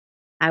 especially.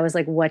 I was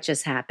like, what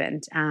just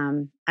happened?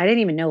 I didn't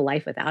even know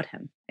life without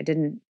him. I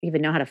didn't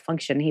even know how to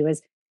function. He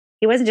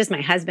wasn't just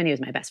my husband. He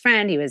was my best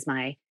friend. He was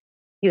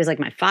like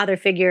my father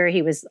figure.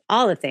 He was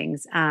all the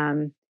things.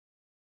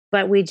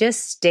 But we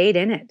just stayed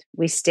in it.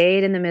 We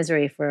stayed in the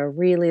misery for a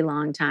really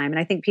long time. And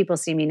I think people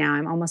see me now.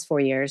 I'm almost 4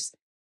 years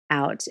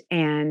out.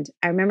 And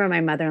I remember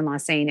my mother-in-law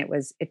saying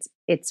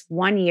it's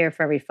 1 year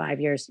for every 5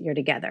 years you're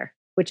together,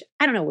 which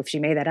I don't know if she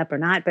made that up or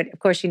not, but of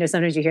course,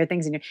 sometimes you hear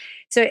things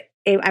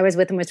I was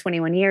with him with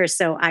 21 years.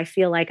 So I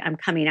feel like I'm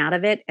coming out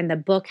of it, and the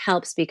book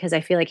helps because I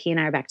feel like he and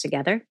I are back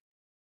together,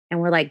 and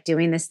we're like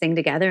doing this thing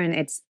together. And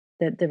it's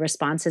the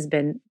response has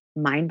been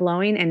mind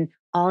blowing. And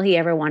all he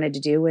ever wanted to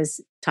do was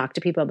talk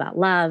to people about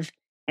love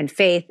and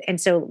faith. And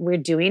so we're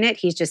doing it.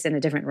 He's just in a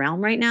different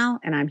realm right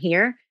now, and I'm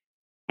here.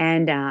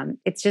 And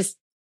it's just,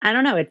 I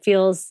don't know, it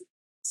feels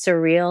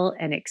surreal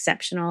and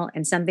exceptional,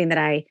 and something that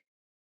I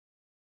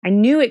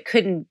knew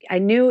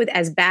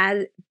as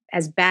bad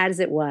as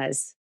it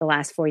was the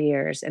last 4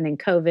 years, and then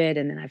COVID,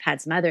 and then I've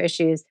had some other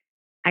issues.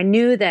 I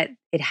knew that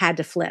it had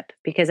to flip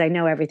because I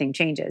know everything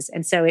changes.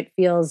 And so it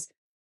feels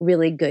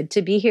really good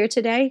to be here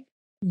today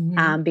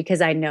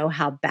because I know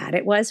how bad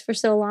it was for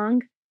so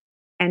long.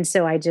 And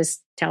so I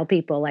just tell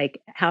people, like,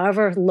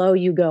 however low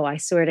you go, I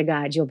swear to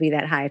God, you'll be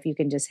that high if you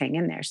can just hang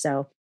in there.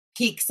 So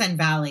peaks and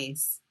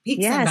valleys.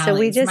 So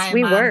we My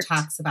mom worked.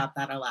 talks about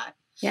that a lot.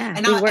 Yeah.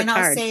 And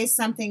I'll say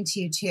something to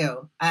you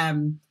too.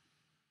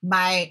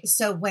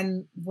 So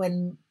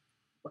when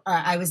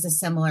I was a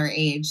similar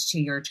age to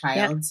your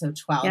child, Yep. so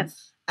 12, Yep.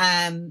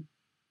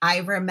 I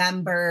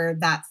remember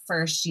that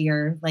first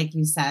year, like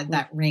you said,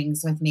 that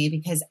rings with me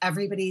because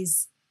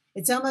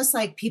it's almost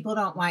like people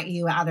don't want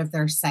you out of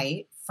their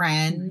sight.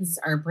 Friends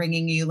are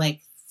bringing you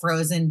like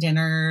frozen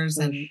dinners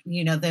and,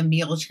 the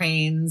meal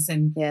trains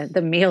and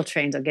the meal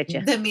trains will get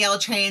you. The meal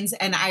trains.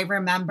 And I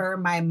remember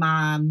my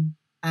mom,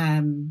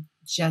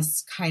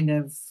 just kind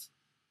of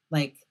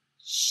like,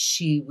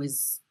 she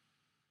was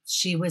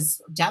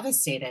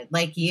devastated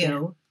like you.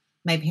 Yeah.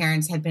 My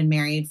parents had been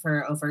married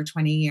for over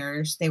 20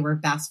 years. They were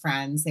best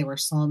friends. They were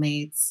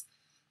soulmates.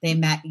 They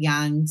met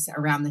young,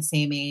 around the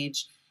same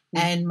age.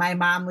 And my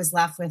mom was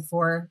left with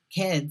 4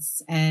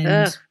 kids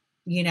and,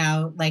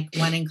 like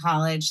one in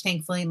college.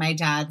 Thankfully, my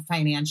dad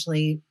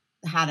financially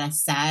had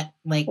us set.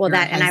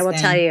 And I will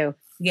tell you,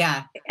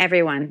 yeah,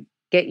 everyone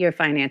get your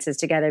finances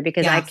together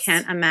because I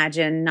can't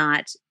imagine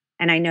not.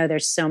 And I know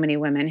there's so many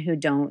women who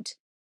don't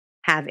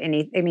have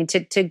any,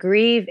 to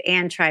grieve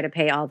and try to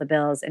pay all the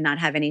bills and not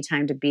have any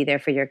time to be there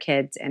for your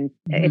kids. And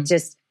it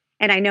just,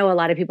 and I know a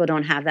lot of people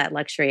don't have that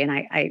luxury. And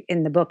I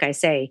in the book, I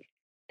say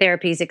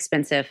therapy is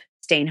expensive.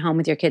 Staying home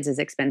with your kids is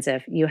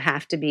expensive. You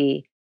have to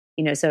be,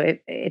 so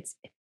it's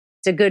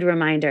a good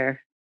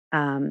reminder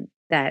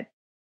that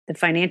the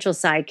financial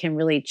side can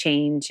really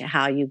change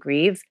how you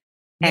grieve.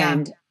 Yeah.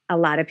 And a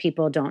lot of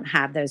people don't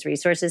have those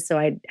resources. So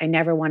I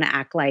never want to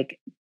act like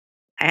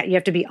you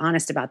have to be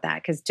honest about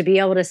that, because to be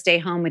able to stay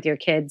home with your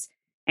kids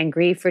and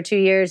grieve for 2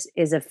 years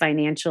is a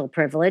financial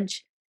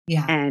privilege.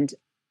 Yeah. And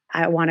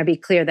I want to be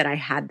clear that I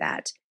had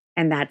that.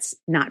 And that's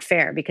not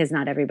fair because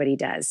not everybody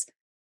does.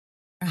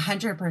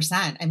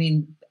 100%.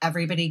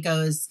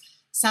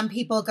 Some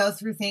people go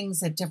through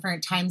things at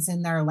different times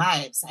in their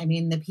lives.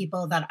 The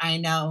people that I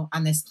know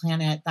on this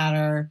planet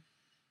that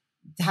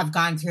have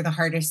gone through the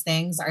hardest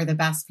things are the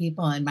best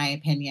people, in my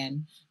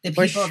opinion. The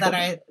people that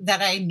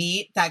I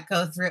meet that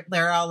go through,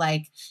 they're all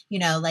like,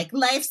 like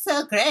life's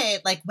so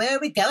great. Like, where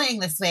are we going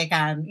this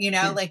weekend?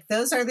 Like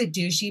those are the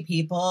douchey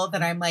people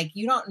that I'm like,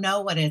 you don't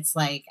know what it's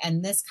like.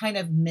 And this kind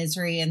of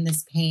misery and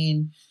this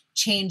pain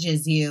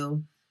changes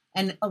you.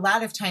 And a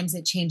lot of times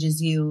it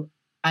changes you,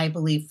 I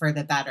believe, for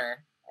the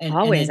better.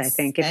 Always, I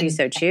think, if you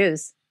so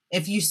choose.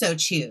 If you so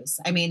choose.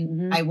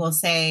 I will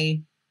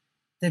say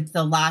that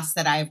the loss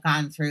that I've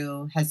gone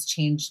through has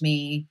changed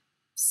me.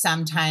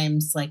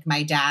 Sometimes, like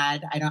my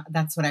dad,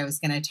 that's what I was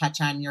going to touch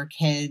on, your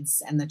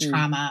kids and the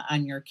trauma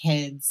on your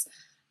kids.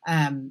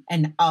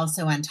 And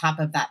also on top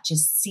of that,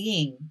 just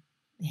seeing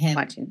him.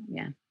 Watching,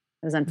 yeah.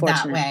 It was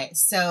unfortunate. That way.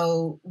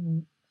 So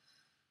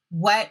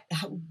what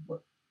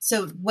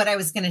I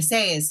was going to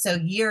say is, so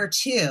year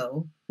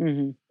 2,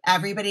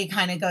 everybody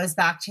kind of goes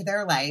back to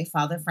their life,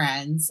 all the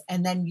friends,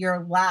 and then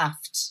you're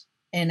left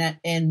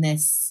in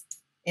this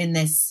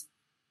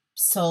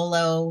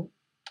solo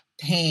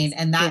pain.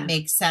 And that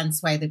makes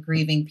sense why the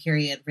grieving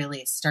period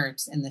really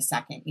starts in the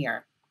second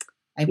year.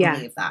 I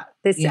believe that.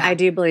 I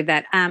do believe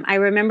that. I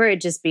remember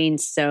it just being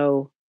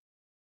so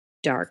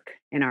dark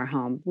in our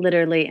home,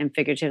 literally and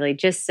figuratively,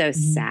 just so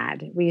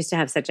sad. We used to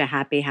have such a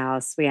happy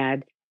house. We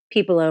had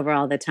people over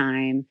all the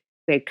time.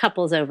 We had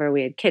couples over,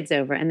 we had kids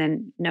over, and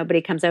then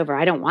nobody comes over.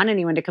 I don't want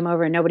anyone to come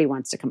over, and nobody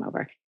wants to come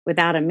over.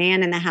 Without a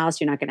man in the house,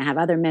 you're not going to have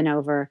other men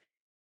over.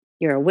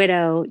 You're a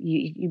widow.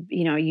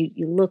 You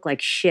look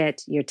like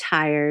shit. You're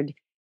tired.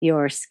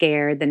 You're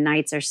scared. The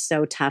nights are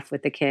so tough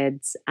with the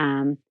kids.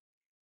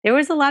 There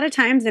was a lot of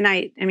times,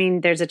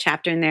 and there's a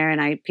chapter in there,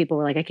 and people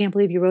were like, I can't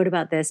believe you wrote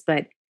about this,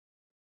 but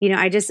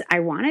I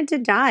wanted to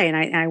die,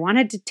 and I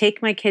wanted to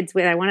take my kids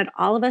with. I wanted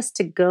all of us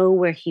to go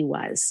where he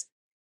was.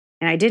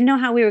 And I didn't know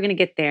how we were going to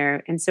get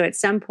there. And so at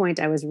some point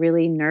I was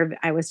really nervous.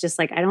 I was just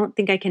like, I don't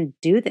think I can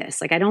do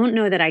this. Like, I don't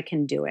know that I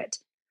can do it.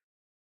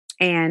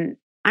 And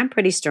I'm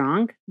pretty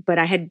strong, but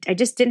I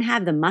just didn't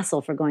have the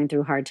muscle for going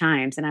through hard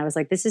times. And I was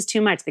like, this is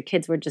too much. The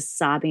kids were just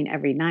sobbing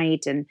every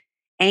night and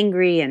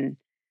angry. And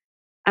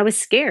I was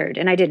scared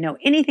and I didn't know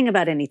anything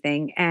about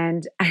anything.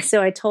 And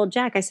so I told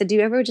Jack, I said, do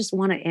you ever just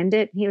want to end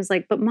it? And he was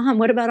like, but Mom,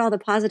 what about all the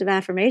positive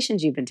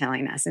affirmations you've been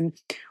telling us? And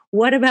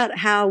what about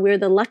how we're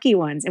the lucky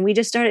ones? And we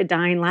just started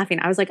dying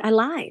laughing. I was like, I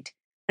lied.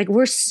 Like,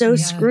 we're so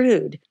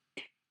screwed.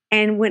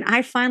 And when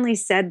I finally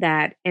said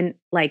that, and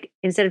like,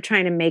 instead of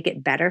trying to make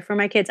it better for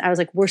my kids, I was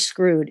like, we're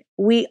screwed.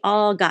 We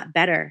all got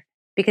better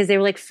because they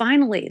were like,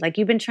 finally, like,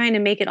 you've been trying to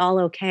make it all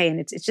okay. And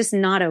it's just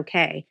not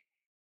okay.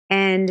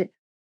 And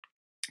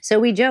so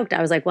we joked.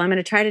 I was like, well, I'm going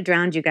to try to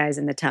drown you guys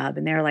in the tub.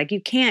 And they were like,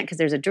 you can't, because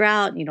there's a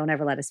drought and you don't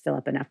ever let us fill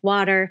up enough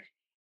water.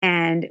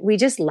 And we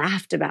just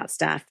laughed about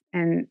stuff.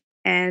 And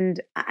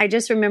I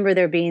just remember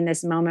there being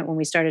this moment when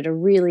we started to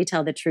really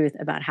tell the truth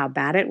about how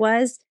bad it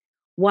was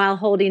while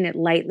holding it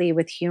lightly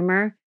with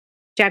humor.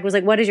 Jack was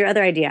like, what is your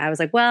other idea? I was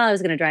like, well, I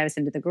was going to drive us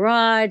into the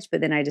garage,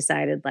 but then I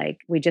decided like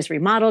we just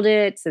remodeled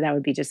it. So that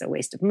would be just a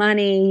waste of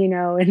money,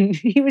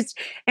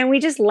 and we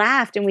just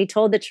laughed and we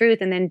told the truth.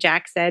 And then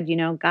Jack said,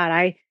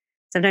 God,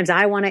 sometimes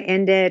I want to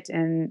end it.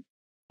 And,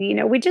 I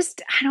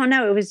don't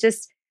know. It was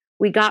just,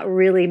 we got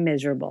really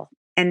miserable.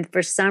 And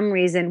for some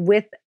reason,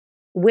 with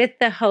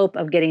the hope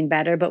of getting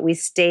better, but we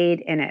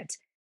stayed in it.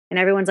 And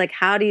everyone's like,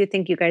 how do you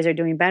think you guys are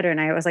doing better? And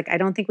I was like, I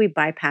don't think we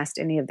bypassed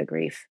any of the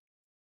grief.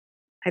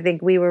 I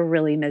think we were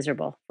really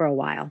miserable for a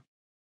while.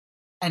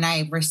 And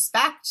I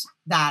respect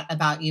that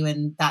about you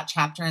in that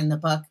chapter in the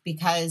book,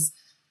 because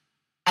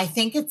I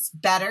think it's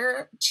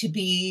better to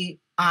be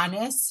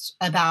honest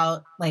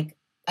about, like,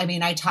 I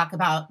mean, I talk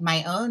about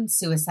my own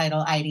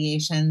suicidal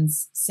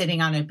ideations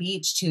sitting on a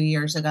beach 2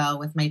 years ago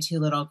with my 2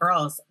 little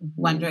girls,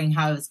 wondering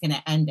how I was going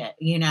to end it,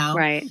 you know?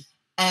 Right.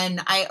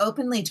 And I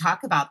openly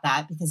talk about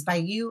that because by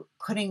you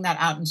putting that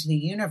out into the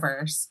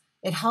universe,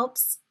 it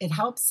helps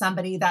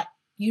somebody that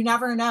you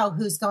never know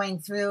who's going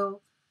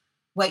through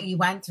what you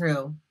went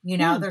through. You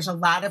know, there's a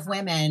lot of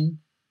women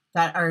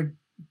that are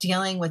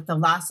dealing with the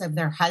loss of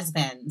their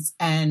husbands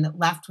and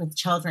left with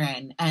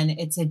children. And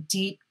it's a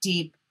deep,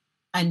 deep,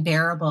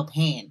 unbearable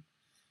pain.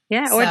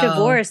 Yeah. Or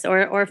divorce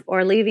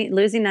or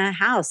losing a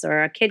house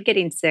or a kid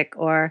getting sick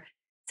or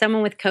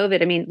someone with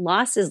COVID. I mean,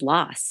 loss is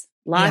loss.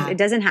 Loss. Yeah. It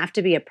doesn't have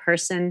to be a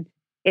person.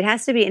 It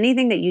has to be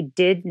anything that you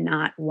did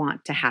not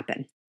want to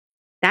happen.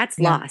 That's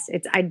loss.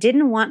 I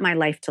didn't want my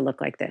life to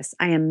look like this.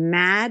 I am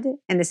mad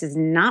and this is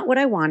not what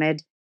I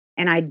wanted.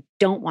 And I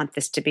don't want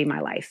this to be my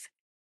life.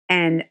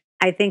 And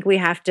I think we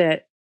have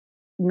to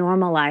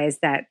normalize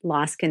that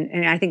loss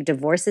and I think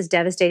divorce is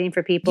devastating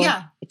for people.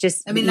 Yeah.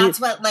 That's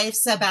what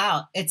life's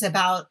about. It's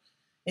about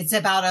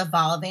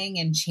evolving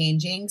and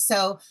changing.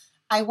 So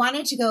I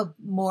wanted to go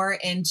more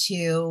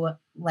into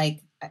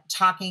like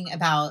talking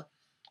about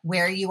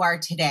where you are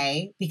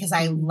today, because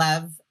I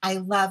love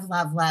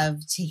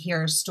to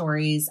hear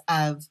stories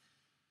of,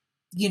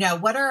 you know,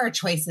 what are our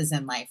choices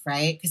in life,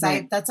 right?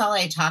 Because that's all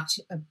I talk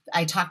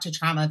to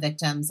trauma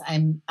victims.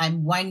 I'm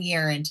 1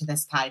 year into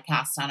this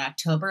podcast on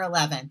October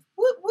 11th.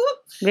 Whoop, whoop.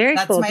 Very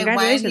cool. That's my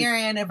 1 year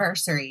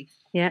anniversary.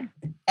 Yeah.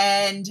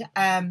 And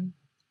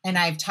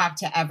I've talked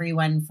to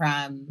everyone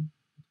from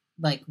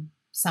like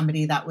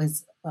somebody that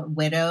was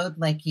widowed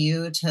like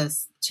you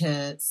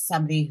to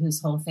somebody whose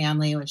whole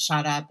family was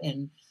shot up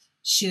in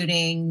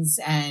shootings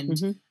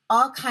and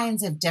all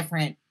kinds of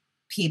different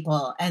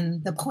people.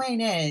 And the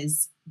point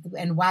is,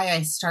 and why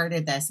I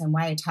started this and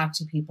why I talk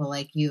to people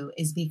like you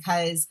is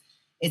because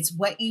it's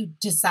what you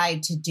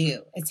decide to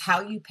do. It's how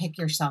you pick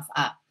yourself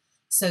up.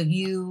 So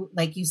you,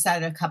 like you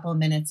said a couple of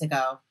minutes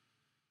ago,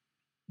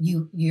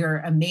 you're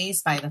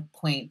amazed by the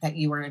point that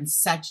you were in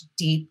such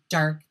deep,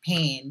 dark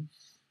pain,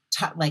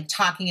 like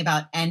talking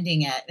about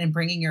ending it and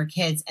bringing your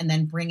kids and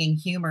then bringing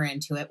humor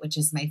into it, which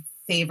is my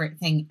favorite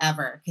thing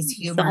ever. Because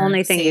humor, it's the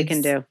only thing you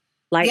can do.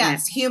 Lighten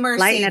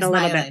it a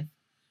little bit. Life.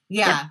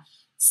 Yeah.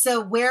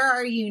 So where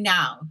are you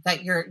now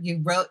that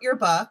you wrote your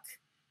book?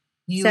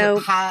 You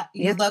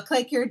look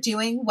like you're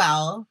doing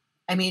well.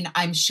 I mean,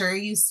 I'm sure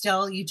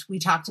we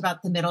talked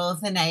about the middle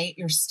of the night.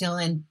 You're still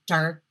in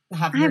your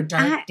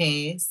dark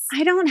days.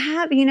 I don't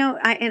have,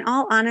 in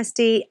all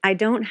honesty,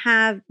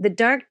 the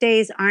dark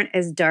days aren't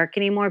as dark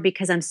anymore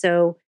because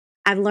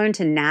I've learned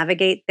to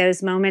navigate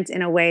those moments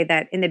in a way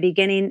that in the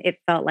beginning it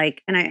felt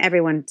like, and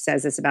everyone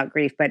says this about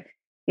grief, but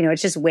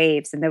it's just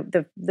waves. And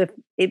the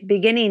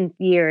beginning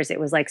years, it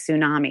was like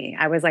tsunami.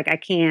 I was like, I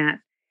can't.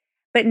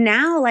 But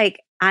now,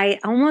 like, I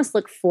almost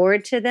look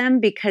forward to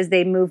them because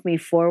they move me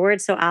forward.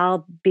 So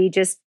I'll be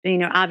just,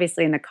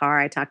 obviously in the car,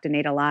 I talk to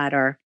Nate a lot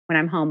or when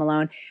I'm home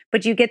alone.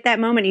 But you get that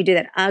moment, you do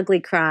that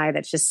ugly cry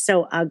that's just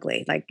so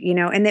ugly. Like,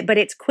 but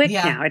it's quick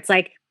now. It's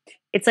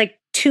like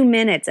 2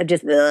 minutes of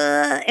just,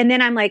 and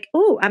then I'm like,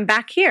 ooh, I'm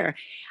back here.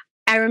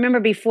 I remember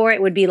before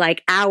it would be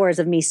like hours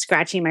of me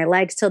scratching my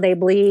legs till they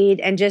bleed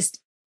and just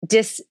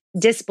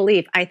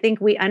disbelief. I think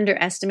we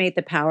underestimate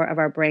the power of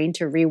our brain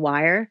to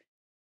rewire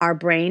our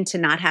brain to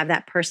not have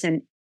that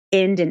person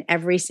end in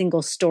every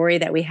single story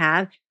that we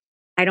have.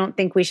 I don't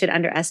think we should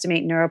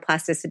underestimate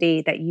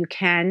neuroplasticity, that you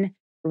can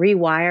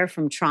rewire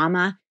from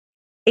trauma.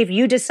 If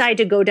you decide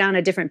to go down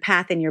a different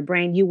path in your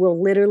brain, you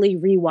will literally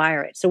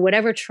rewire it. So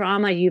whatever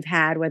trauma you've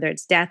had, whether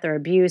it's death or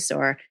abuse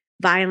or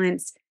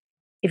violence,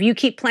 if you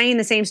keep playing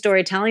the same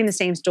story, telling the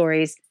same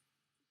stories,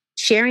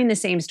 sharing the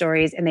same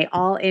stories, and they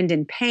all end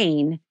in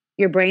pain,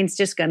 your brain's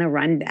just going to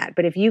run that.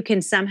 But if you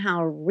can somehow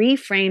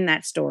reframe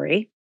that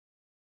story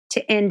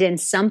to end in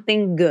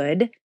something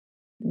good,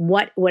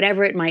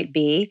 whatever it might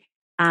be,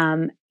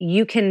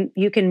 you can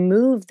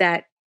move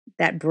that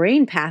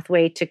brain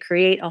pathway to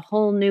create a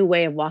whole new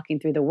way of walking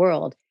through the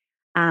world.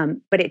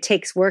 But it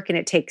takes work and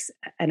it takes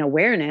an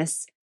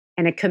awareness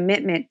and a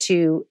commitment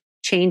to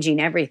changing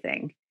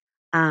everything.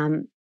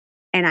 It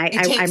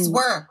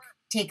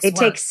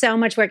takes so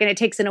much work, and it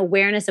takes an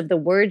awareness of the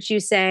words you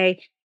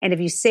say. And if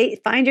you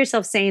find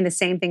yourself saying the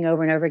same thing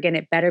over and over again,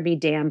 it better be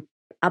damn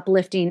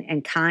uplifting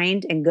and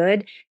kind and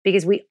good,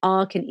 because we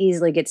all can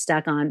easily get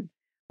stuck on,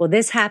 well,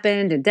 this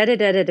happened and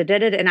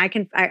da-da-da-da-da-da-da. And I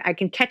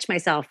can catch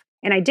myself.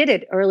 And I did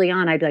it early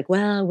on. I'd be like,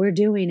 well, we're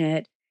doing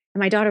it.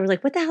 And my daughter was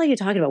like, what the hell are you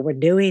talking about? We're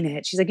doing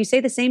it. She's like, you say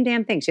the same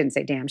damn thing. She didn't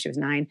say damn. She was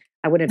 9.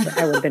 I would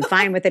have been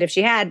fine with it if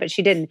she had, but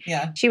she didn't.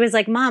 Yeah. She was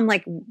like, Mom,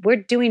 like, we're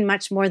doing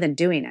much more than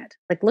doing it.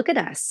 Like, look at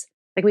us.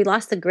 Like we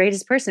lost the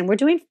greatest person. We're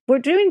doing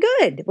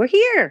good. We're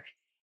here.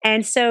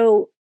 And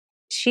so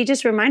she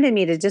just reminded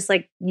me to just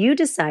like, you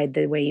decide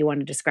the way you want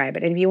to describe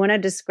it. And if you want to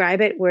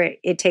describe it where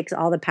it takes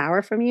all the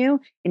power from you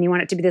and you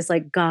want it to be this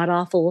like god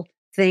awful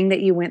thing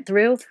that you went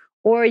through,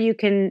 or you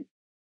can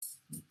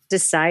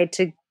decide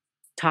to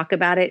talk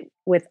about it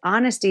with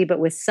honesty, but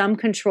with some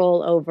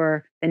control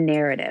over the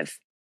narrative,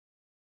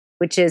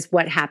 which is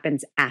what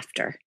happens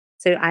after.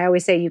 So I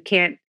always say you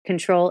can't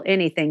control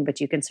anything, but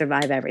you can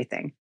survive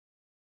everything.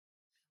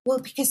 Well,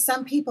 because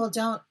some people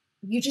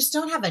you just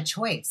don't have a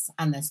choice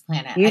on this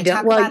planet. You I don't,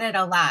 talk about it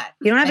a lot.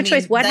 You don't have a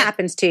choice what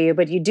happens to you,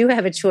 but you do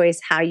have a choice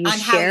how you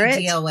share it.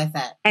 Deal with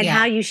it. And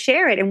how you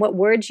share it and what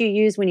words you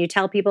use when you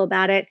tell people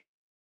about it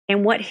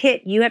and what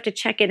hit. You have to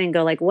check in and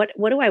go like, what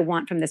do I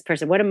want from this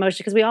person? What emotion?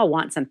 Because we all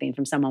want something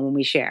from someone when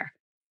we share.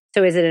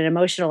 So is it an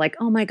emotional like,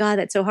 oh my God,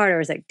 that's so hard? Or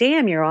is it like,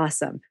 damn, you're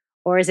awesome?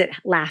 Or is it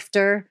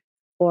laughter?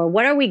 Or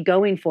what are we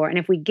going for? And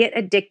if we get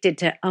addicted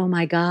to, oh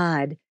my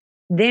God,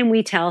 then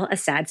we tell a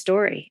sad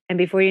story. And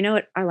before you know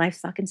it, our life's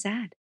fucking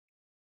sad.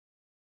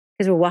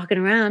 Because we're walking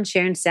around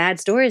sharing sad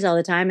stories all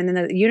the time. And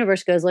then the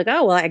universe goes like,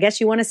 oh, well, I guess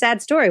you want a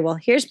sad story. Well,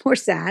 here's more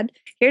sad.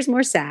 Here's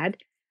more sad.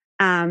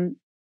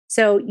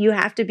 So you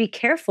have to be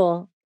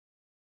careful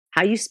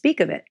how you speak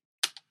of it.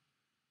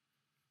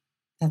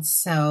 That's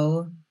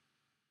so...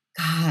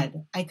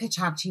 God, I could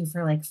talk to you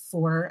for like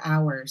 4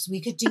 hours.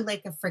 We could do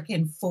like a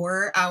freaking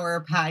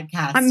 4-hour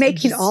podcast. I'm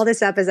making all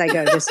this up as I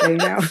go, just so you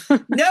know.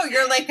 No,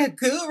 you're like a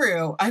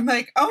guru. I'm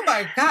like, oh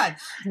my God.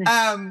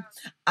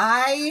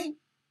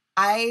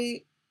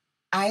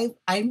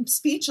 I'm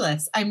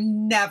speechless.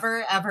 I'm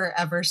never, ever,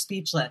 ever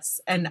speechless.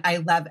 And I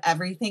love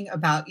everything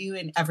about you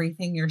and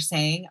everything you're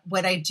saying.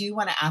 What I do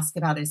want to ask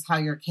about is how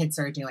your kids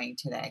are doing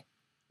today.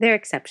 They're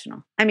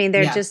exceptional. I mean,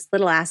 they're just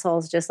little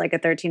assholes, just like a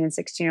 13 and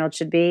 16-year-old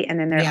should be. And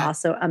then they're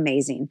also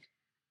amazing.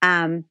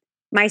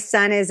 My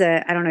son is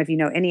I don't know if you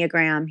know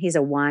Enneagram. He's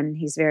a 1.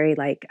 He's very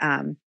like,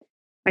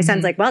 my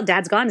son's like, well,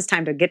 dad's gone. It's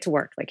time to get to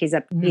work. Like he's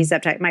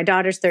uptight. My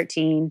daughter's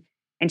 13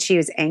 and she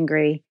was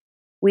angry.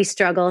 We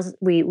struggle.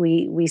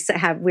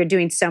 We're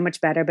doing so much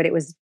better, but it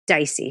was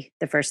dicey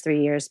the first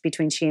 3 years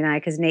between she and I,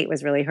 because Nate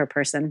was really her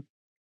person.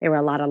 They were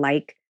a lot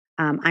alike.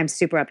 I'm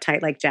super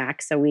uptight like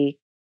Jack. So we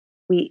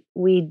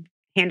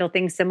handle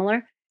things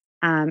similar.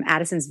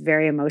 Addison's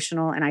very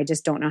emotional and I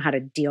just don't know how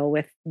to deal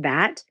with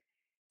that.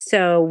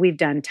 So we've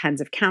done tons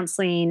of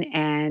counseling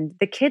and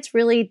the kids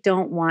really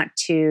don't want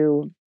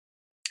to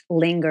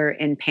linger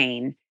in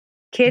pain.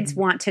 Kids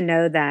want to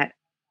know that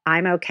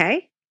I'm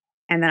okay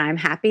and that I'm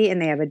happy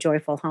and they have a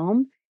joyful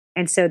home.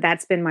 And so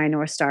that's been my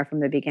North Star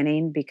from the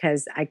beginning,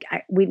 because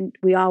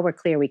we all were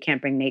clear we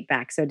can't bring Nate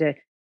back. So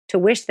to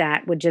wish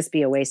that would just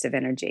be a waste of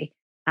energy.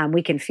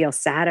 We can feel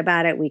sad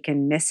about it. We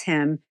can miss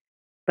him.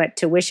 But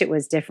to wish it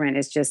was different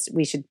is just,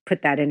 we should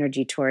put that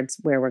energy towards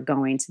where we're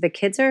going. So the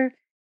kids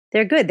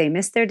they're good. They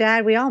miss their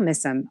dad. We all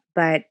miss them,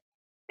 but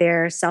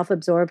they're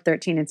self-absorbed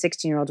 13 and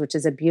 16-year-olds, which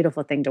is a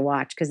beautiful thing to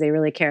watch because they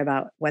really care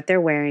about what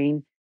they're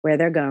wearing, where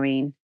they're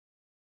going.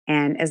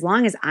 And as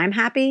long as I'm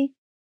happy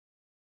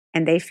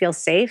and they feel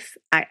safe,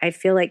 I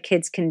feel like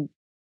kids can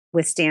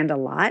withstand a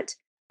lot.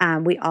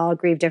 We all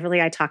grieve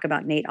differently. I talk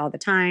about Nate all the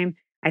time.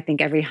 I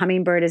think every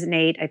hummingbird is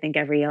Nate. I think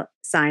every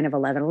sign of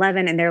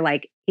 1111. And they're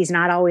like, he's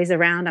not always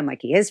around. I'm like,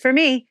 he is for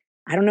me.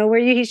 I don't know where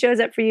he shows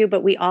up for you,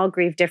 but we all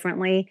grieve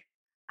differently.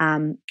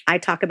 I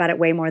talk about it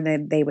way more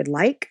than they would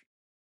like.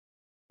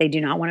 They do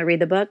not want to read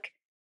the book.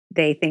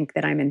 They think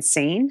that I'm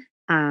insane.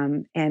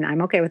 And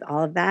I'm okay with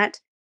all of that.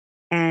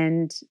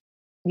 And,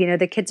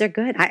 the kids are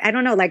good. I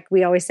don't know. Like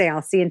we always say,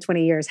 I'll see in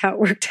 20 years how it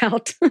worked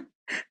out.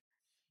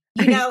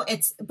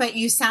 But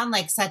you sound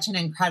like such an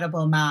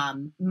incredible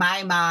mom.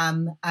 My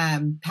mom,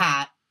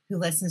 Pat, who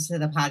listens to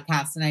the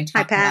podcast, and I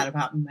talk a lot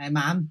about my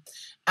mom.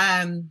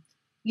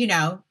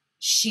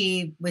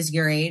 She was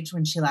your age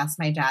when she lost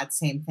my dad,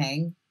 same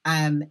thing.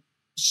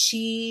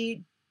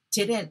 She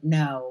didn't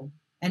know.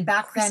 And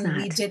back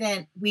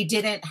then we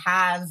didn't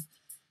have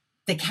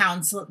the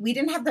counsel. We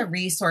didn't have the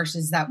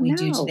resources that we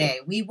do today.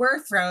 We were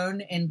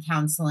thrown in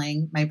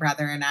counseling, my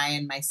brother and I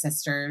and my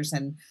sisters.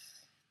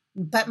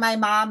 But my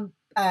mom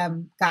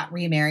got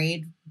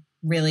remarried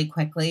really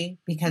quickly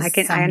because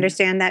I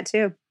understand that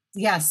too.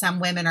 Yeah. Some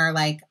women are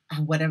like,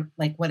 what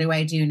do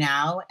I do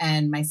now?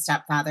 And my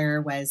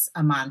stepfather was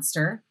a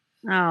monster.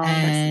 Oh,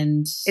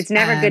 and it's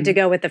never good to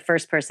go with the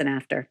first person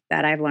after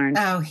that. I've learned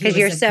because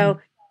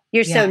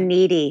you're so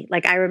needy.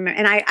 Like I remember,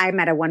 and I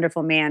met a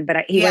wonderful man,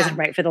 but he wasn't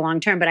right for the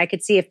long term, but I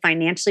could see if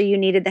financially you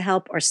needed the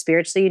help or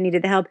spiritually you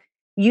needed the help,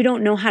 you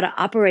don't know how to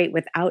operate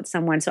without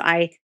someone. So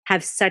I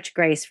have such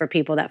grace for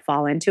people that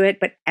fall into it,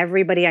 but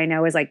everybody I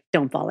know is like,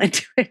 don't fall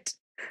into it.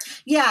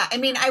 Yeah. I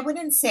mean, I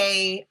wouldn't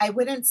say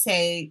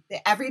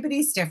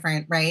everybody's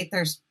different, right?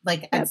 There's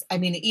like,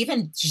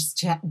 even just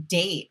to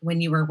date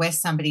when you were with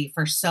somebody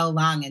for so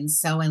long and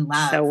so in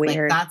love, so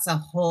weird. Like that's a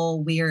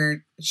whole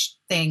weird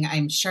thing,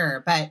 I'm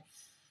sure. But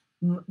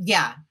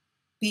yeah,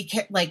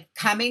 like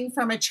coming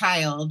from a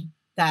child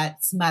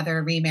that's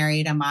mother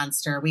remarried a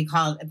monster. We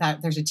call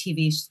that, there's a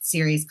TV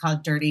series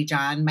called Dirty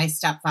John. My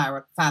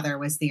stepfather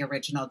was the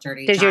original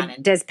Dirty John.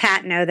 Does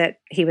Pat know that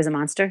he was a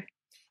monster?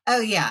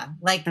 Oh yeah.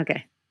 Like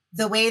okay.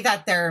 The way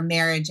that their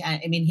marriage,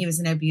 I mean, he was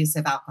an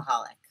abusive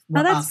alcoholic.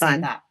 Well, that's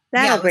fun.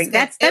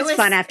 That's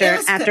fun after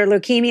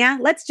leukemia.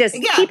 Let's just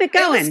keep it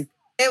going.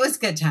 It was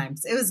good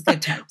times. It was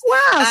good times.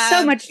 Wow.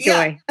 So much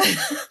joy. Yeah.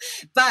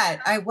 But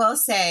I will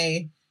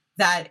say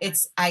that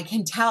I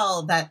can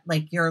tell that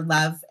like your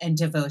love and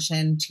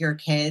devotion to your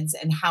kids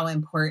and how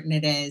important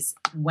it is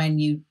when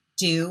you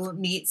do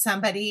meet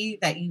somebody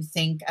that you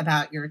think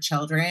about your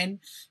children,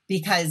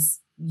 because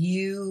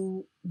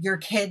your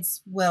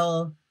kids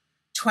will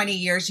 20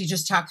 years, you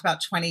just talked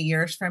about 20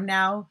 years from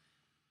now.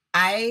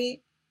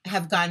 I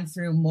have gone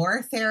through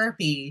more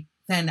therapy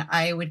than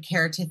I would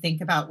care to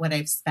think about what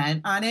I've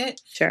spent on it.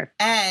 Sure.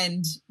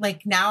 And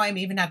like now I'm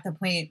even at the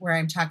point where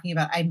I'm talking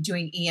about, I'm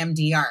doing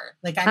EMDR.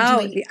 Like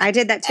I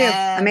did that too.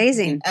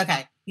 Amazing.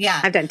 Okay. Yeah.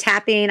 I've done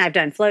tapping. I've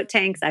done float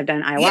tanks. I've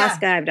done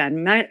ayahuasca.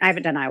 Yeah. I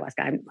haven't done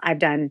ayahuasca. I've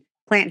done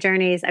plant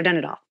journeys. I've done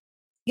it all.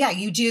 Yeah,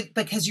 you do,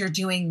 because you're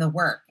doing the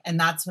work. And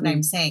that's what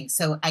I'm saying.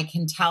 So I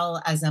can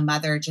tell as a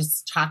mother,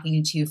 just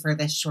talking to you for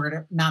this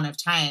short amount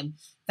of time,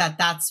 that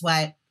that's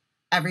what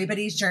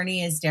everybody's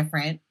journey is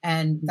different.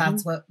 And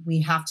that's what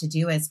we have to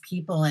do as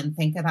people, and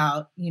think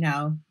about,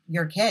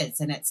 your kids.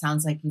 And it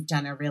sounds like you've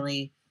done a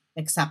really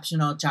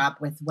exceptional job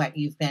with what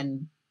you've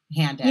been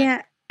handed.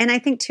 Yeah. And I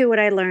think too, what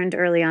I learned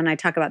early on, I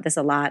talk about this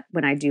a lot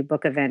when I do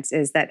book events,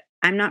 is that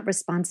I'm not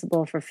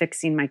responsible for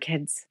fixing my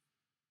kids.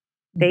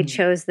 They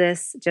chose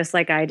this just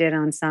like I did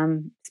on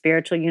some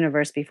spiritual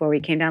universe before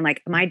we came down.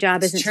 Like, my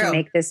job isn't to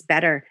make this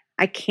better.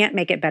 I can't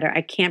make it better.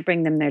 I can't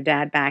bring them their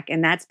dad back.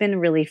 And that's been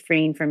really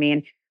freeing for me.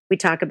 And we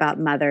talk about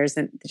mothers,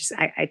 and just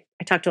I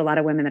talk to a lot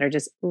of women that are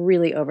just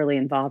really overly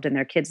involved in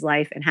their kids'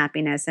 life and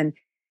happiness. And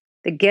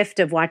the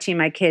gift of watching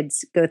my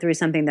kids go through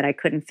something that I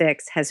couldn't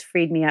fix has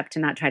freed me up to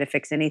not try to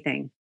fix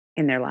anything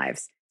in their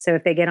lives. So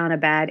if they get on a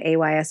bad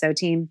AYSO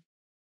team,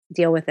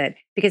 deal with it,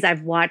 because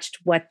I've watched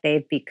what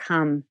they've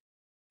become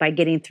by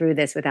getting through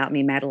this without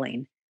me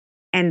meddling.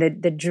 And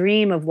the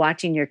dream of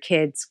watching your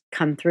kids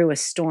come through a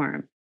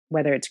storm,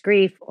 whether it's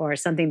grief or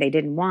something they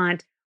didn't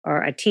want,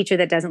 or a teacher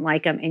that doesn't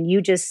like them, and you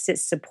just sit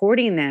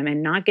supporting them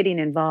and not getting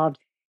involved,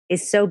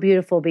 is so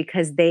beautiful,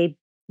 because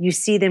you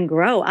see them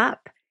grow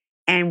up.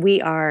 And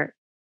we are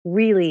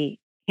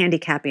really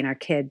handicapping our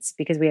kids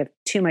because we have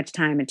too much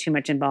time and too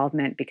much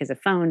involvement because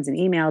of phones and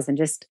emails, and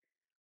just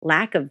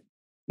lack of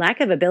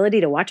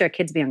ability to watch our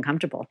kids be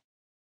uncomfortable.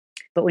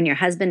 But when your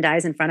husband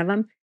dies in front of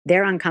them,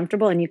 they're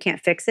uncomfortable and you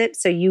can't fix it.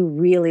 So you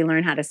really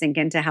learn how to sink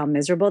into how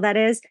miserable that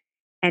is.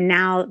 And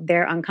now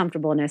their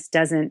uncomfortableness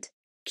doesn't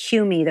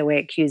cue me the way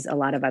it cues a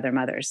lot of other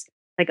mothers.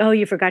 Like, oh,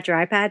 you forgot your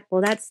iPad?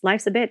 Well,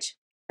 life's a bitch.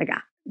 Like,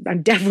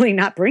 I'm definitely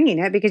not bringing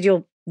it, because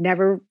you'll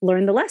never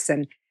learn the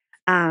lesson.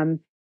 And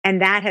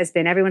that has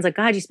been, everyone's like,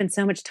 God, you spend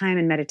so much time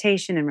in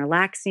meditation and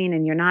relaxing,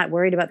 and you're not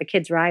worried about the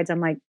kids' rides.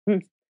 I'm like,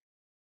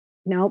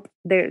 nope,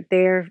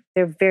 they're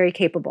very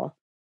capable.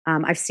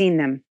 I've seen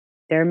them.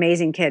 They're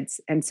amazing kids.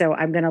 And so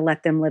I'm going to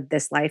let them live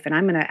this life, and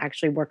I'm going to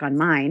actually work on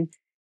mine.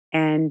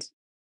 And,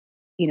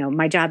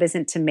 my job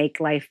isn't to make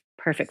life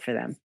perfect for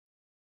them.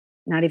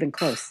 Not even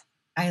close.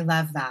 I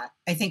love that.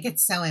 I think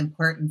it's so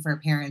important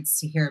for parents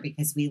to hear,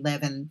 because we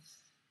live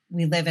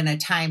in a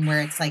time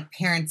where it's like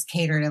parents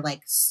cater to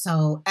like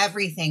so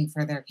everything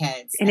for their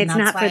kids. And it's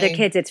not for their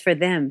kids, it's for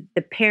them.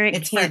 The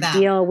parent can't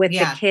deal with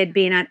the kid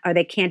being on, or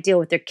they can't deal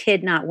with their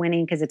kid not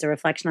winning because it's a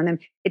reflection on them.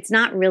 It's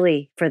not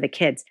really for the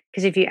kids.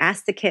 Because if you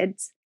ask the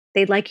kids,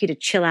 they'd like you to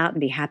chill out and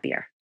be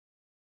happier.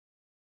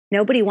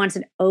 Nobody wants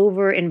an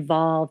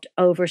over-involved,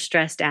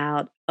 over-stressed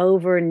out,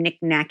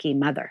 over-knick-knacky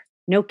mother.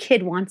 No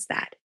kid wants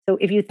that. So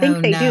if you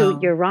think they do,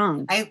 you're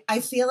wrong.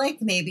 I feel like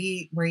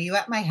maybe, were you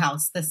at my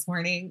house this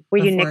morning? Were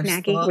you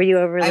knick-knacky? Were you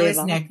overly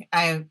involved?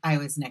 I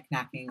was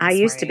knick-knacking. I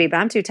used to be, but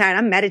I'm too tired.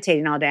 I'm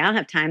meditating all day. I don't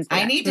have time for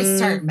that. I need to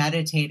start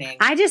meditating.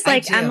 I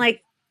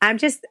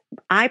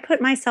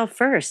put myself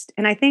first.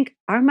 And I think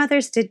our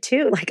mothers did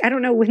too. Like, I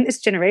don't know when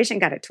this generation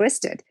got it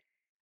twisted,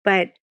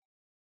 but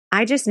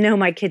I just know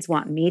my kids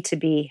want me to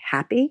be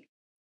happy,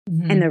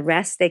 and the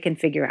rest they can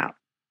figure out.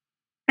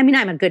 I mean,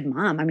 I'm a good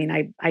mom. I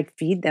mean, I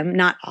feed them,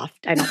 not often.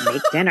 I don't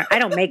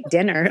make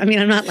dinner. I mean,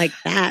 I'm not like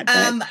that.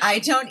 I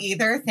don't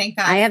either. Thank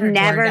God. I have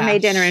never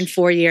made dinner in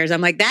 4 years. I'm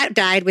like, that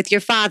died with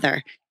your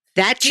father.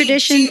 That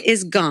tradition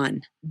is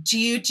gone. Do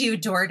you do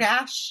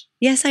DoorDash?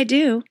 Yes, I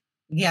do.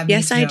 Yeah.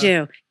 Yes, too. I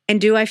do. And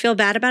do I feel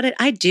bad about it?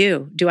 I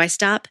do. Do I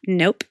stop?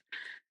 Nope.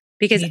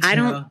 Because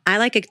I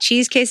like a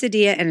cheese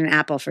quesadilla and an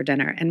apple for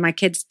dinner. And my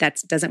kids,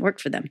 that doesn't work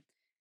for them.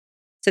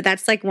 So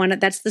that's like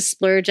that's the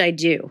splurge I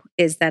do,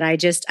 is that I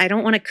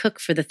don't want to cook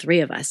for the three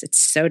of us. It's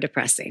so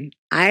depressing.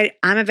 I'm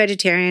a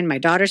vegetarian. My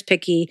daughter's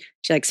picky.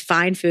 She likes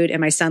fine food, and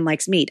my son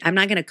likes meat. I'm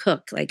not going to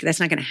cook. Like, that's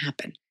not going to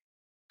happen.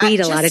 We eat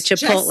a lot of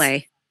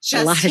Chipotle.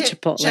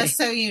 Just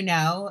so you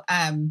know,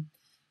 I'm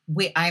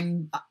the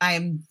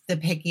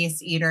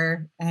pickiest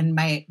eater, and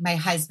my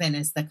husband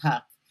is the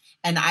cook.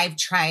 And I've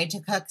tried to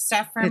cook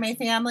stuff for my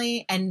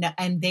family and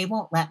they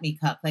won't let me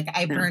cook. Like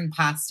I burn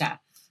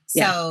pasta.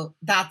 So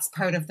that's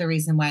part of the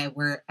reason why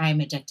I'm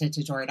addicted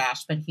to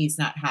DoorDash, but he's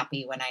not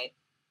happy when I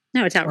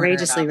No, it's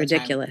outrageously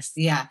ridiculous.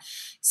 Yeah.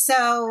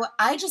 So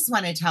I just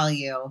want to tell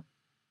you,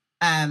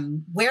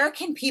 where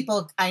can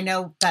people, I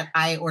know that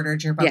I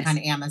ordered your book on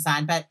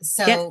Amazon, but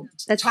so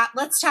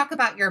let's talk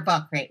about your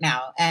book right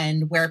now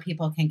and where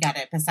people can get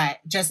it. Is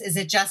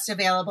it just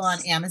available on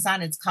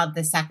Amazon? It's called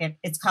Second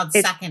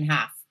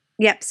Half.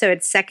 Yep. So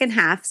it's Second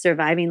Half,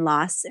 Surviving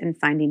Loss and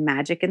Finding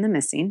Magic in the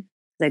Missing.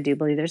 I do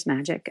believe there's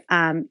magic.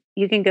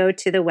 You can go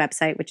to the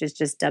website, which is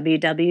just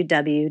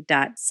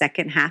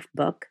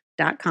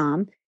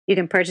www.secondhalfbook.com. You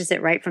can purchase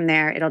it right from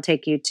there. It'll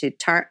take you to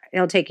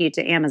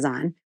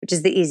Amazon, which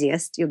is the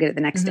easiest. You'll get it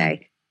the next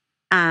day.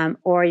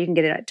 Or you can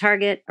get it at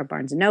Target or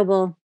Barnes &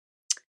 Noble.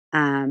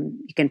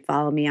 You can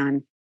follow me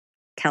on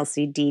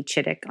Kelsey D.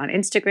 Chittick on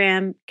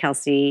Instagram,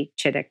 Kelsey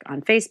Chittick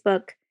on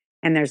Facebook,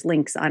 and there's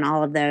links on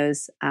all of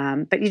those.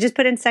 But you just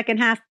put in Second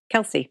Half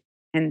Kelsey,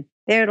 and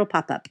there it'll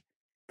pop up.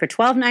 For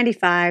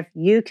 $12.95,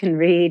 you can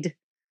read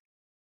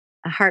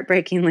a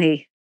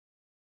heartbreakingly,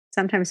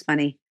 sometimes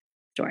funny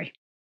story.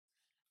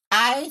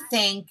 I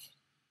think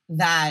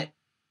that,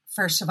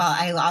 first of all,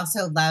 I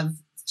also love,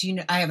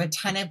 I have a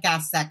ton of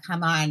guests that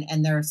come on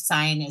and their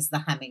sign is the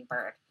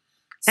hummingbird.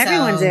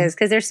 Everyone's is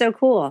because they're so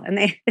cool and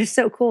they're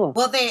so cool.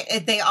 Well,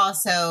 they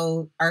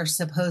also are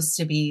supposed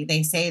to be,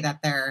 they say that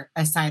they're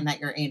a sign that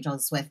your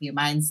angel's with you.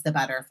 Mine's the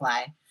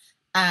butterfly.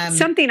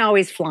 Something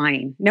always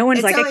flying. No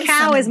one's like, a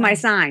cow is my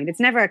sign. It's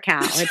never a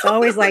cow. It's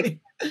always like,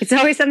 it's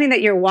always something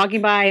that you're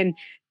walking by. And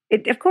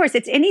of course,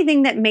 it's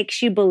anything that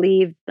makes you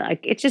believe,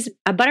 like, it's just,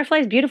 a butterfly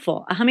is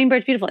beautiful. A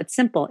hummingbird's beautiful. It's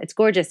simple. It's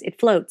gorgeous. It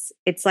floats.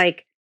 It's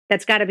like,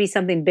 that's got to be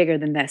something bigger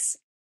than this.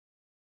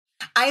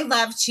 I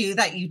love too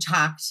that you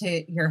talk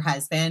to your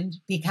husband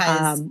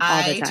because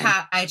I don't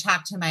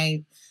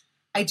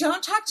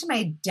talk to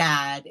my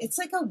dad. It's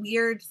like a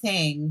weird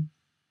thing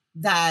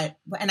that,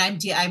 and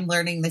I'm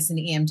learning this in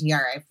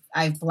EMDR.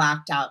 I've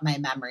blocked out my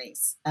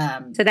memories.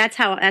 So that's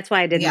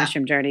why I did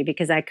Mushroom Journey,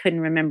 because I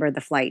couldn't remember the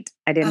flight.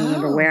 I didn't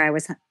remember where I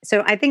was.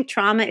 So I think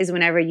trauma is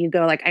whenever you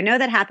go like, I know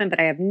that happened, but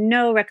I have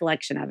no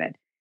recollection of it.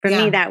 For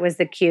me, that was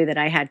the cue that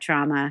I had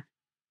trauma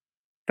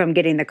from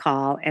getting the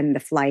call and the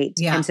flight.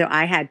 Yeah. And so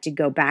I had to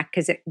go back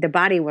because the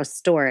body will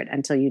store it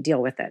until you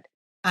deal with it.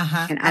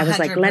 And I was 100%.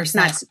 Like,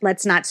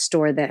 let's not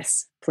store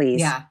this, please.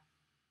 Yeah.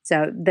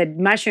 So the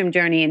Mushroom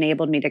Journey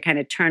enabled me to kind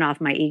of turn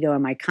off my ego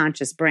and my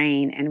conscious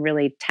brain and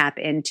really tap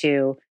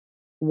into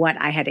what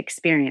I had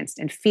experienced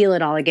and feel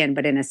it all again,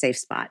 but in a safe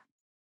spot.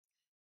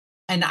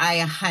 And I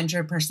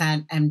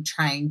 100% am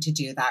trying to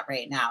do that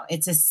right now.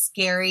 It's a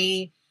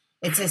scary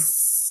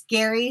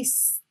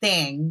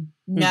thing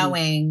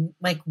knowing,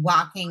 like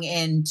walking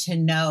in to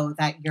know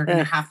that you're going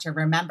to have to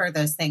remember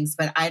those things.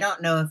 But I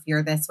don't know if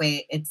you're this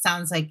way. It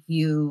sounds like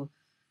you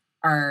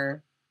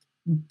are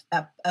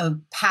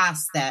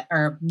past that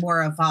or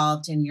more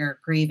evolved in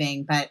your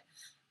grieving. But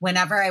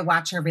whenever I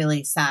watch a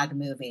really sad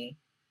movie,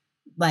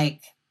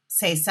 like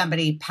say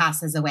somebody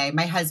passes away,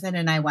 my husband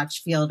and I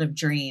watched Field of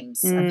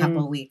Dreams a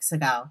couple weeks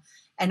ago,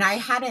 and I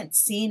hadn't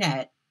seen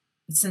it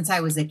since I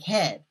was a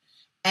kid.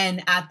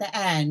 And at the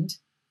end,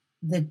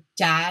 the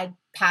dad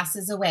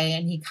passes away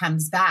and he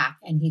comes back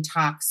and he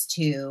talks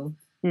to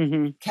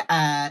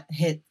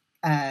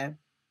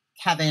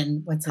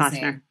Kevin, what's his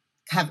name?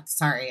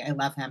 Sorry, I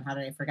love him. How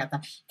did I forget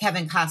that?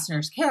 Kevin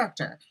Costner's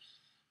character.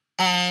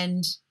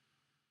 And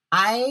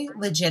I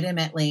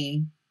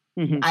legitimately,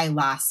 I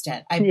lost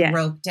it. I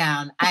broke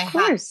down.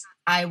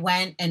 I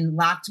went and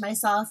locked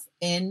myself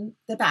in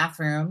the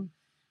bathroom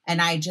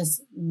and I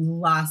just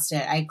lost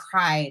it. I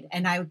cried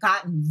and I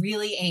got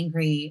really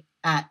angry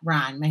at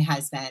Ron, my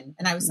husband.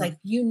 And I was like,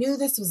 you knew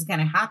this was going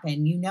to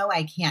happen. You know,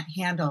 I can't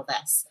handle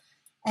this.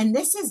 And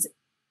this is,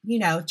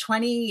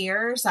 20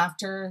 years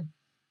after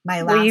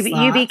my last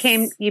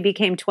loss. You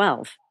became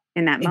 12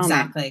 in that moment.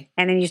 Exactly.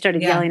 And then you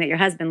started yelling at your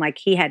husband like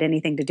he had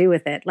anything to do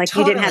with it. Like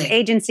you didn't have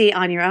agency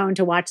on your own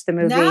to watch the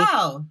movie.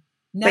 No.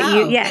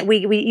 But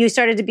you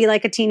started to be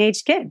like a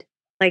teenage kid.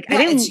 Like I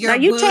didn't,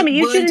 you told me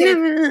you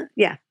shouldn't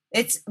have,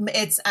 It's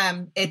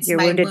your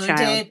my wounded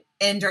child.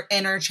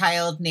 Inner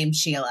child named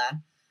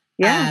Sheila.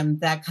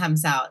 That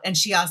comes out. And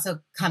she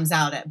also comes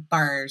out at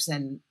bars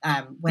and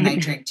when I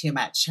drink too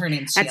much. Her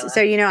name's Sheila.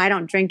 So, I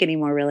don't drink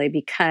anymore really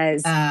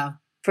because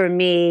for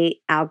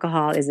me,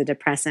 alcohol is a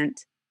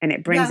depressant and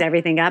it brings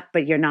everything up,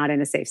 but you're not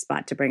in a safe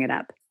spot to bring it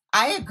up.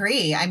 I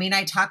agree. I mean,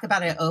 I talk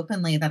about it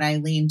openly that I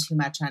lean too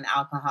much on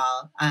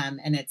alcohol.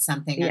 And it's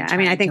something.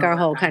 I think our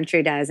whole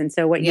country does. And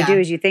so what you do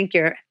is you think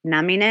you're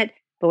numbing it,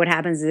 but what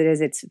happens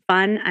is it's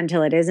fun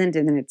until it isn't.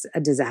 And then it's a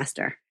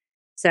disaster.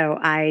 So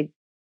I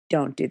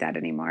don't do that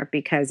anymore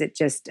because it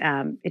just,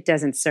 it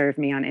doesn't serve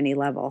me on any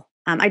level.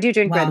 I do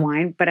drink red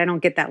wine, but I don't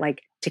get that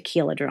like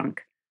tequila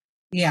drunk.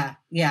 Yeah.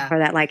 Yeah. Or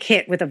that like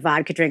hit with a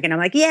vodka drink. And I'm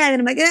like, and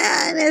I'm like,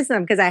 I miss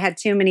them. Cause I had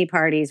too many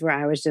parties where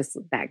I was just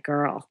that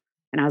girl.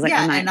 And I was like,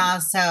 and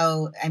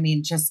also, I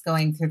mean, just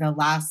going through the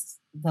loss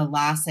the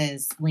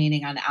losses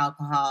leaning on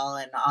alcohol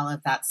and all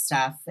of that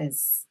stuff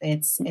is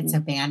it's a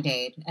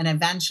Band-Aid. And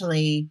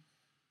eventually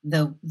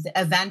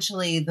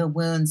the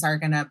wounds are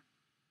going to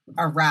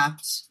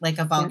erupt like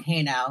a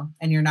volcano,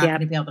 and you're not going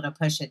to be able to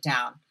push it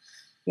down.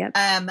 Yep.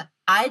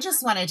 I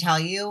just want to tell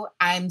you,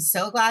 I'm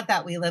so glad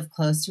that we live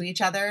close to each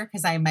other,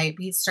 because I might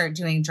start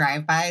doing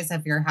drive-bys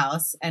of your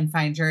house and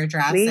find your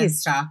address and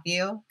stalk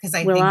you.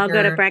 Because we'll all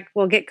go to breakfast.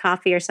 We'll get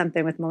coffee or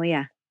something with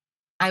Malia.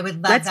 I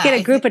would love Let's get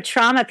a group of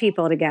trauma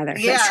people together.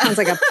 Yeah. That sounds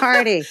like a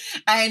party.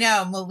 I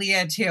know,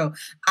 Malia too.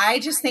 I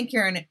just think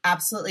you're an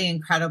absolutely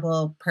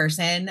incredible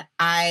person.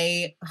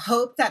 I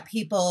hope that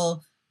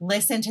people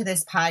listen to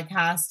this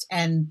podcast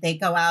and they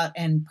go out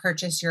and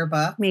purchase your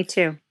book. Me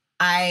too.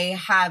 I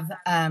have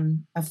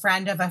a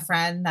friend of a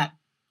friend that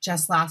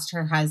just lost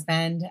her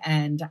husband,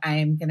 and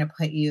I'm going to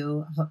put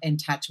you in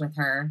touch with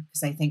her,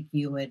 because I think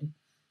you would.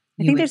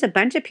 I think there's a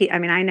bunch of people. I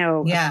mean, I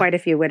know quite a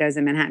few widows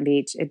in Manhattan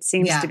Beach. It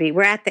seems to be,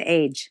 we're at the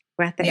age.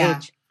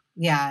 Age.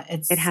 Yeah.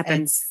 It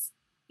happens.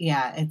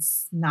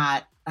 It's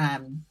not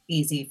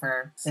easy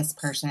for this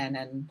person.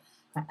 And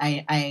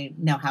I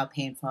know how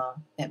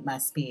painful it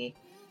must be.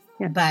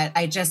 Yeah. But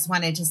I just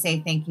wanted to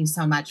say thank you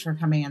so much for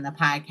coming on the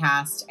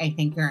podcast. I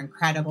think you're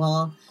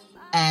incredible.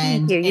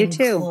 And thank you. You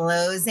too. In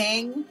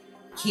closing,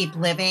 keep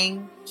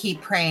living, keep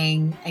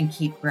praying, and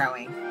keep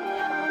growing.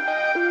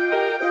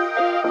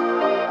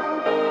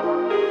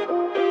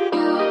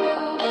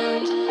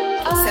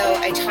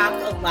 I talk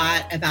a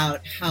lot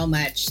about how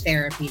much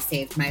therapy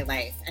saved my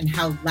life and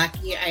how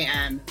lucky I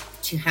am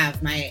to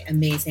have my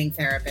amazing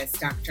therapist,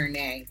 Dr.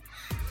 Nay.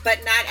 But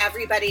not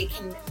everybody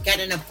can get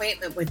an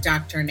appointment with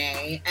Dr.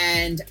 Nay.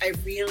 And I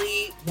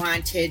really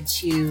wanted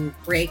to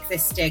break the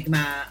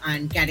stigma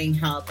on getting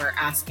help or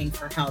asking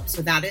for help.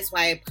 So that is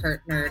why I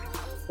partnered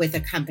with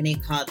a company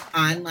called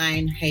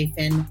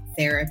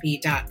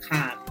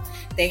online-therapy.com.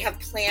 They have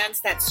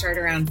plans that start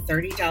around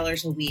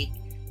 $30 a week.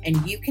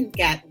 And you can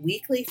get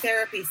weekly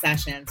therapy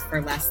sessions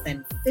for less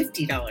than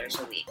 $50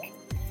 a week.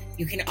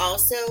 You can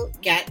also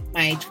get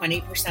my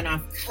 20%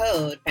 off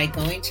code by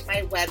going to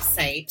my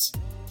website,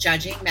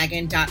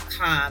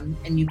 judgingmegan.com,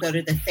 and you go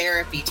to the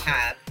therapy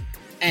tab.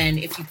 And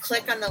if you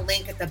click on the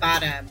link at the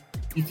bottom,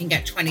 you can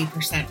get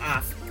 20%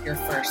 off your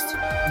first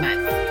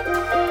month.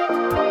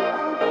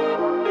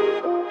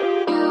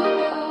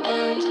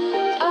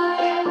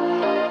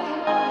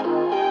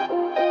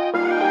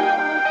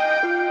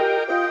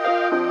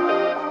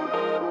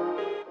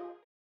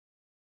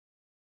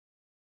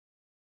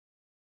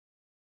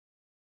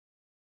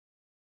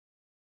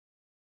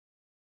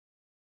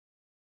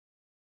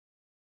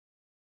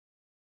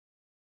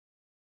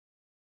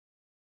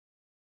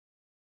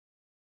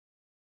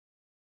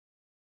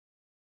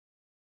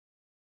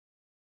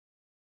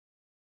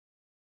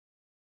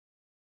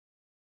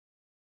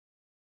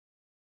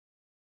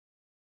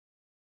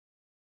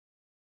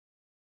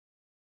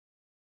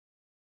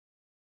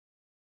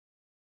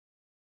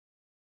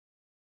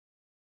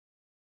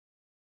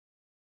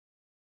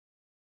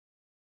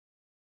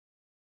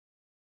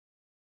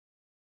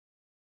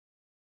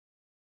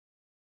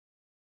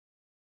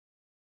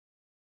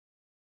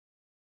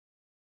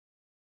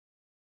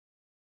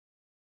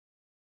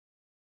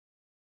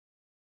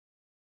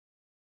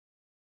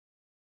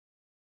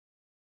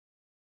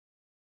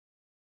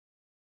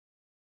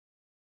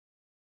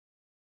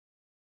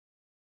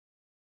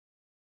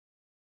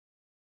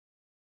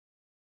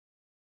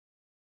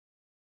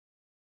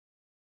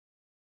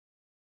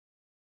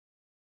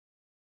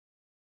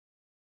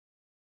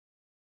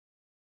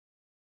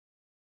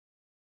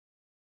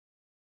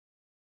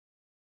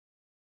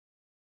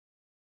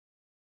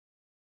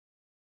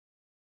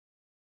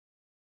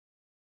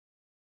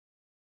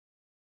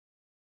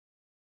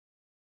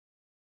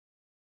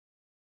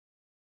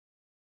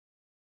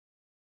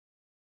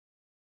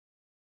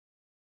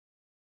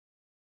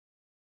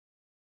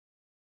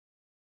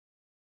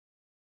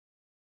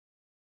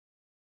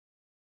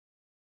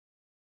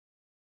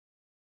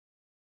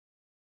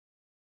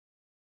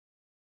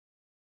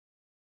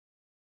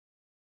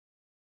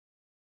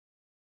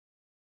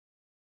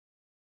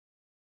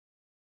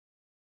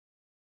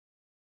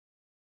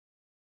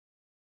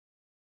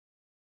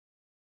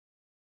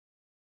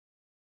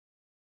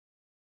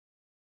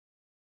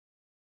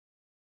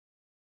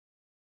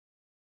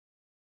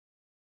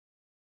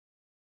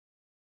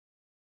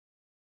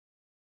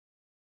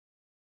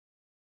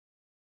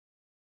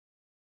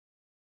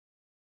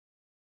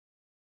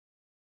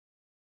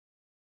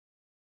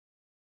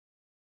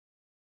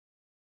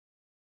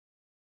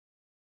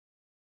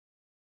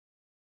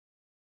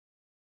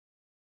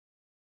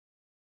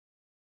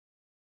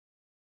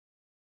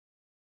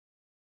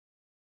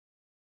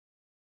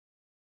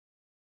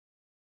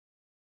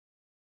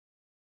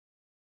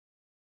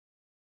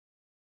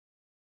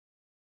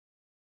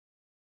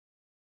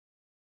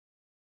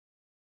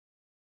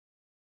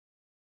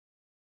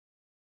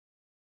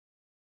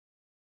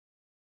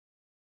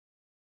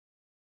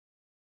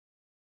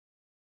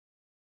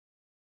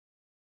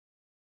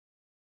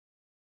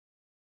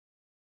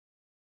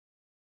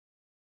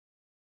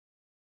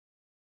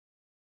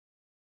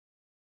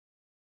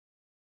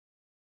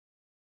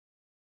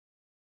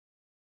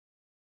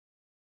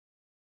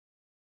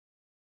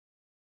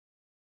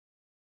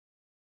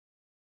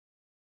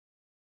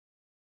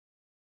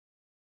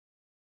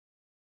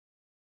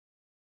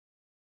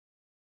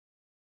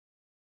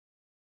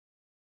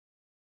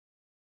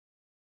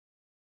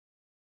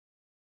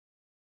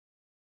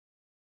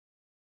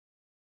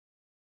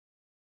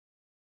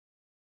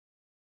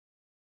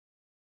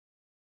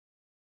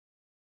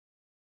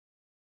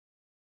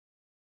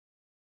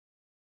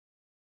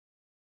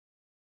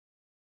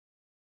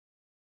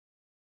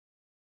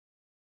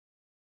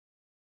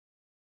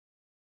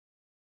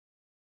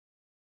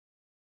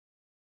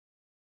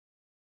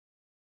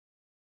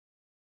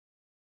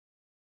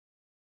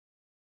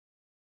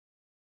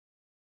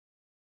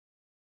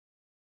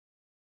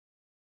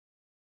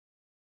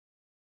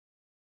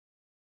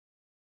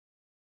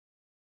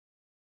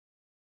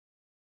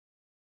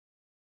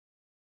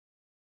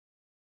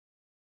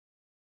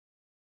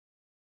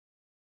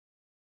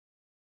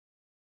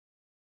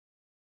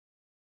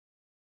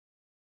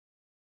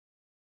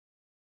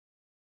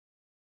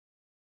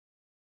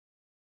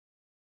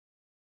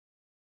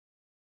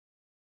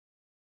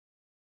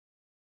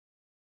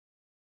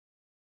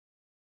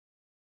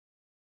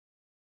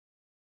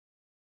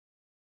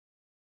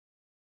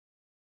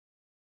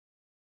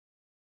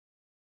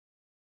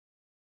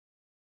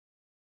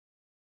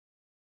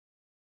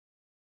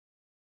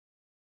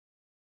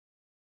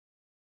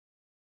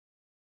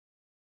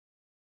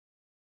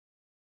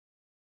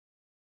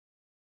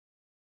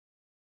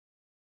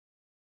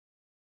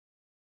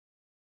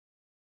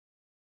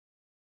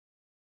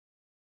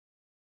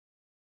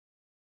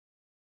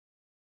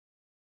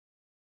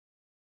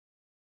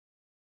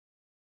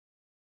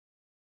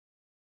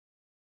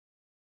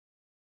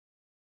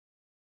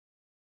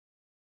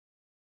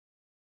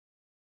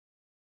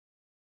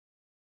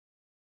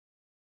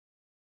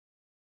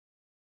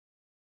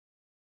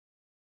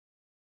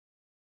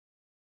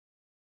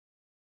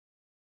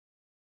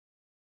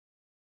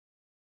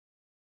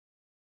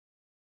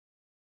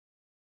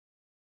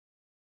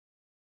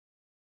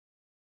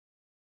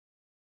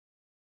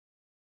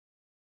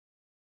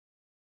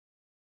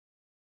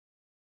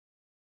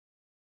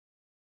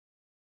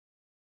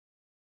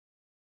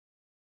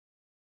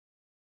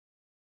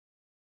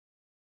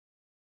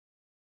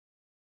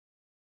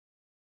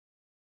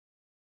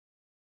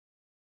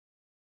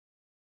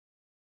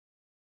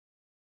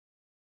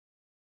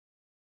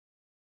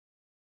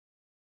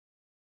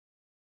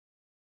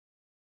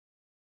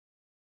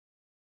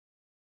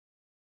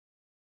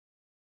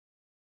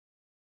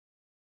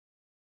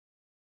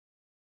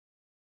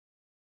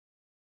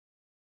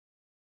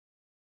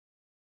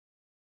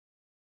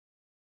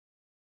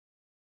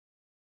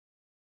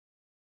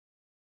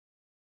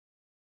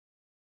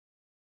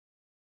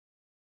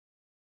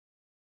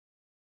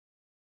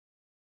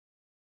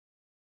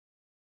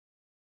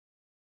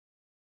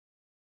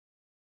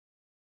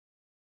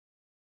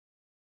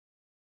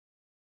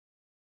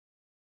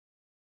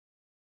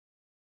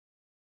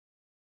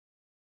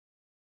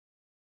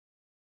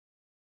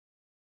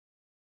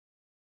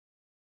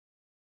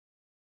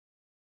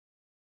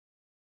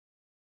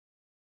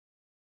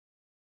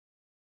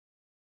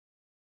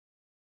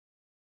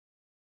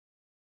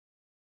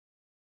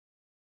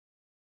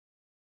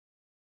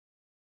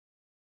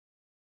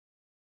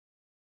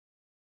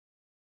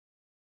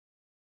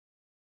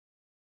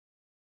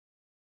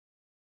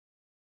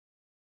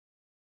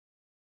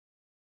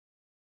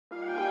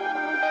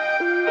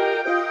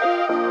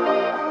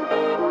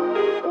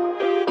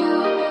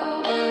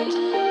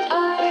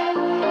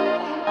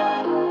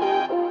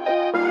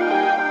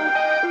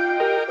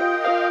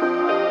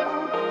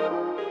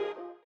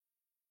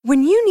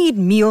 When you need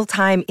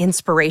mealtime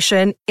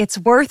inspiration, it's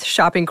worth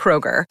shopping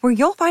Kroger, where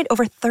you'll find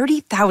over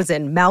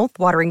 30,000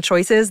 mouth-watering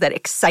choices that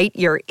excite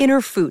your inner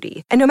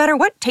foodie. And no matter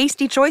what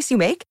tasty choice you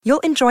make,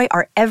 you'll enjoy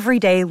our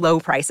everyday low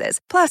prices,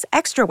 plus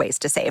extra ways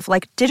to save,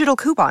 like digital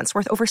coupons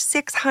worth over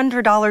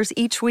 $600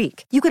 each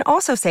week. You can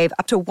also save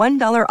up to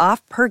 $1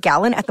 off per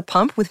gallon at the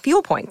pump with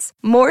fuel points.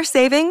 More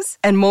savings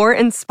and more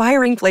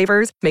inspiring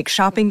flavors make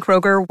shopping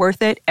Kroger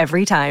worth it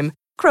every time.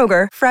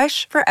 Kroger,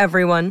 fresh for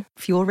everyone.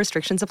 Fuel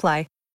restrictions apply.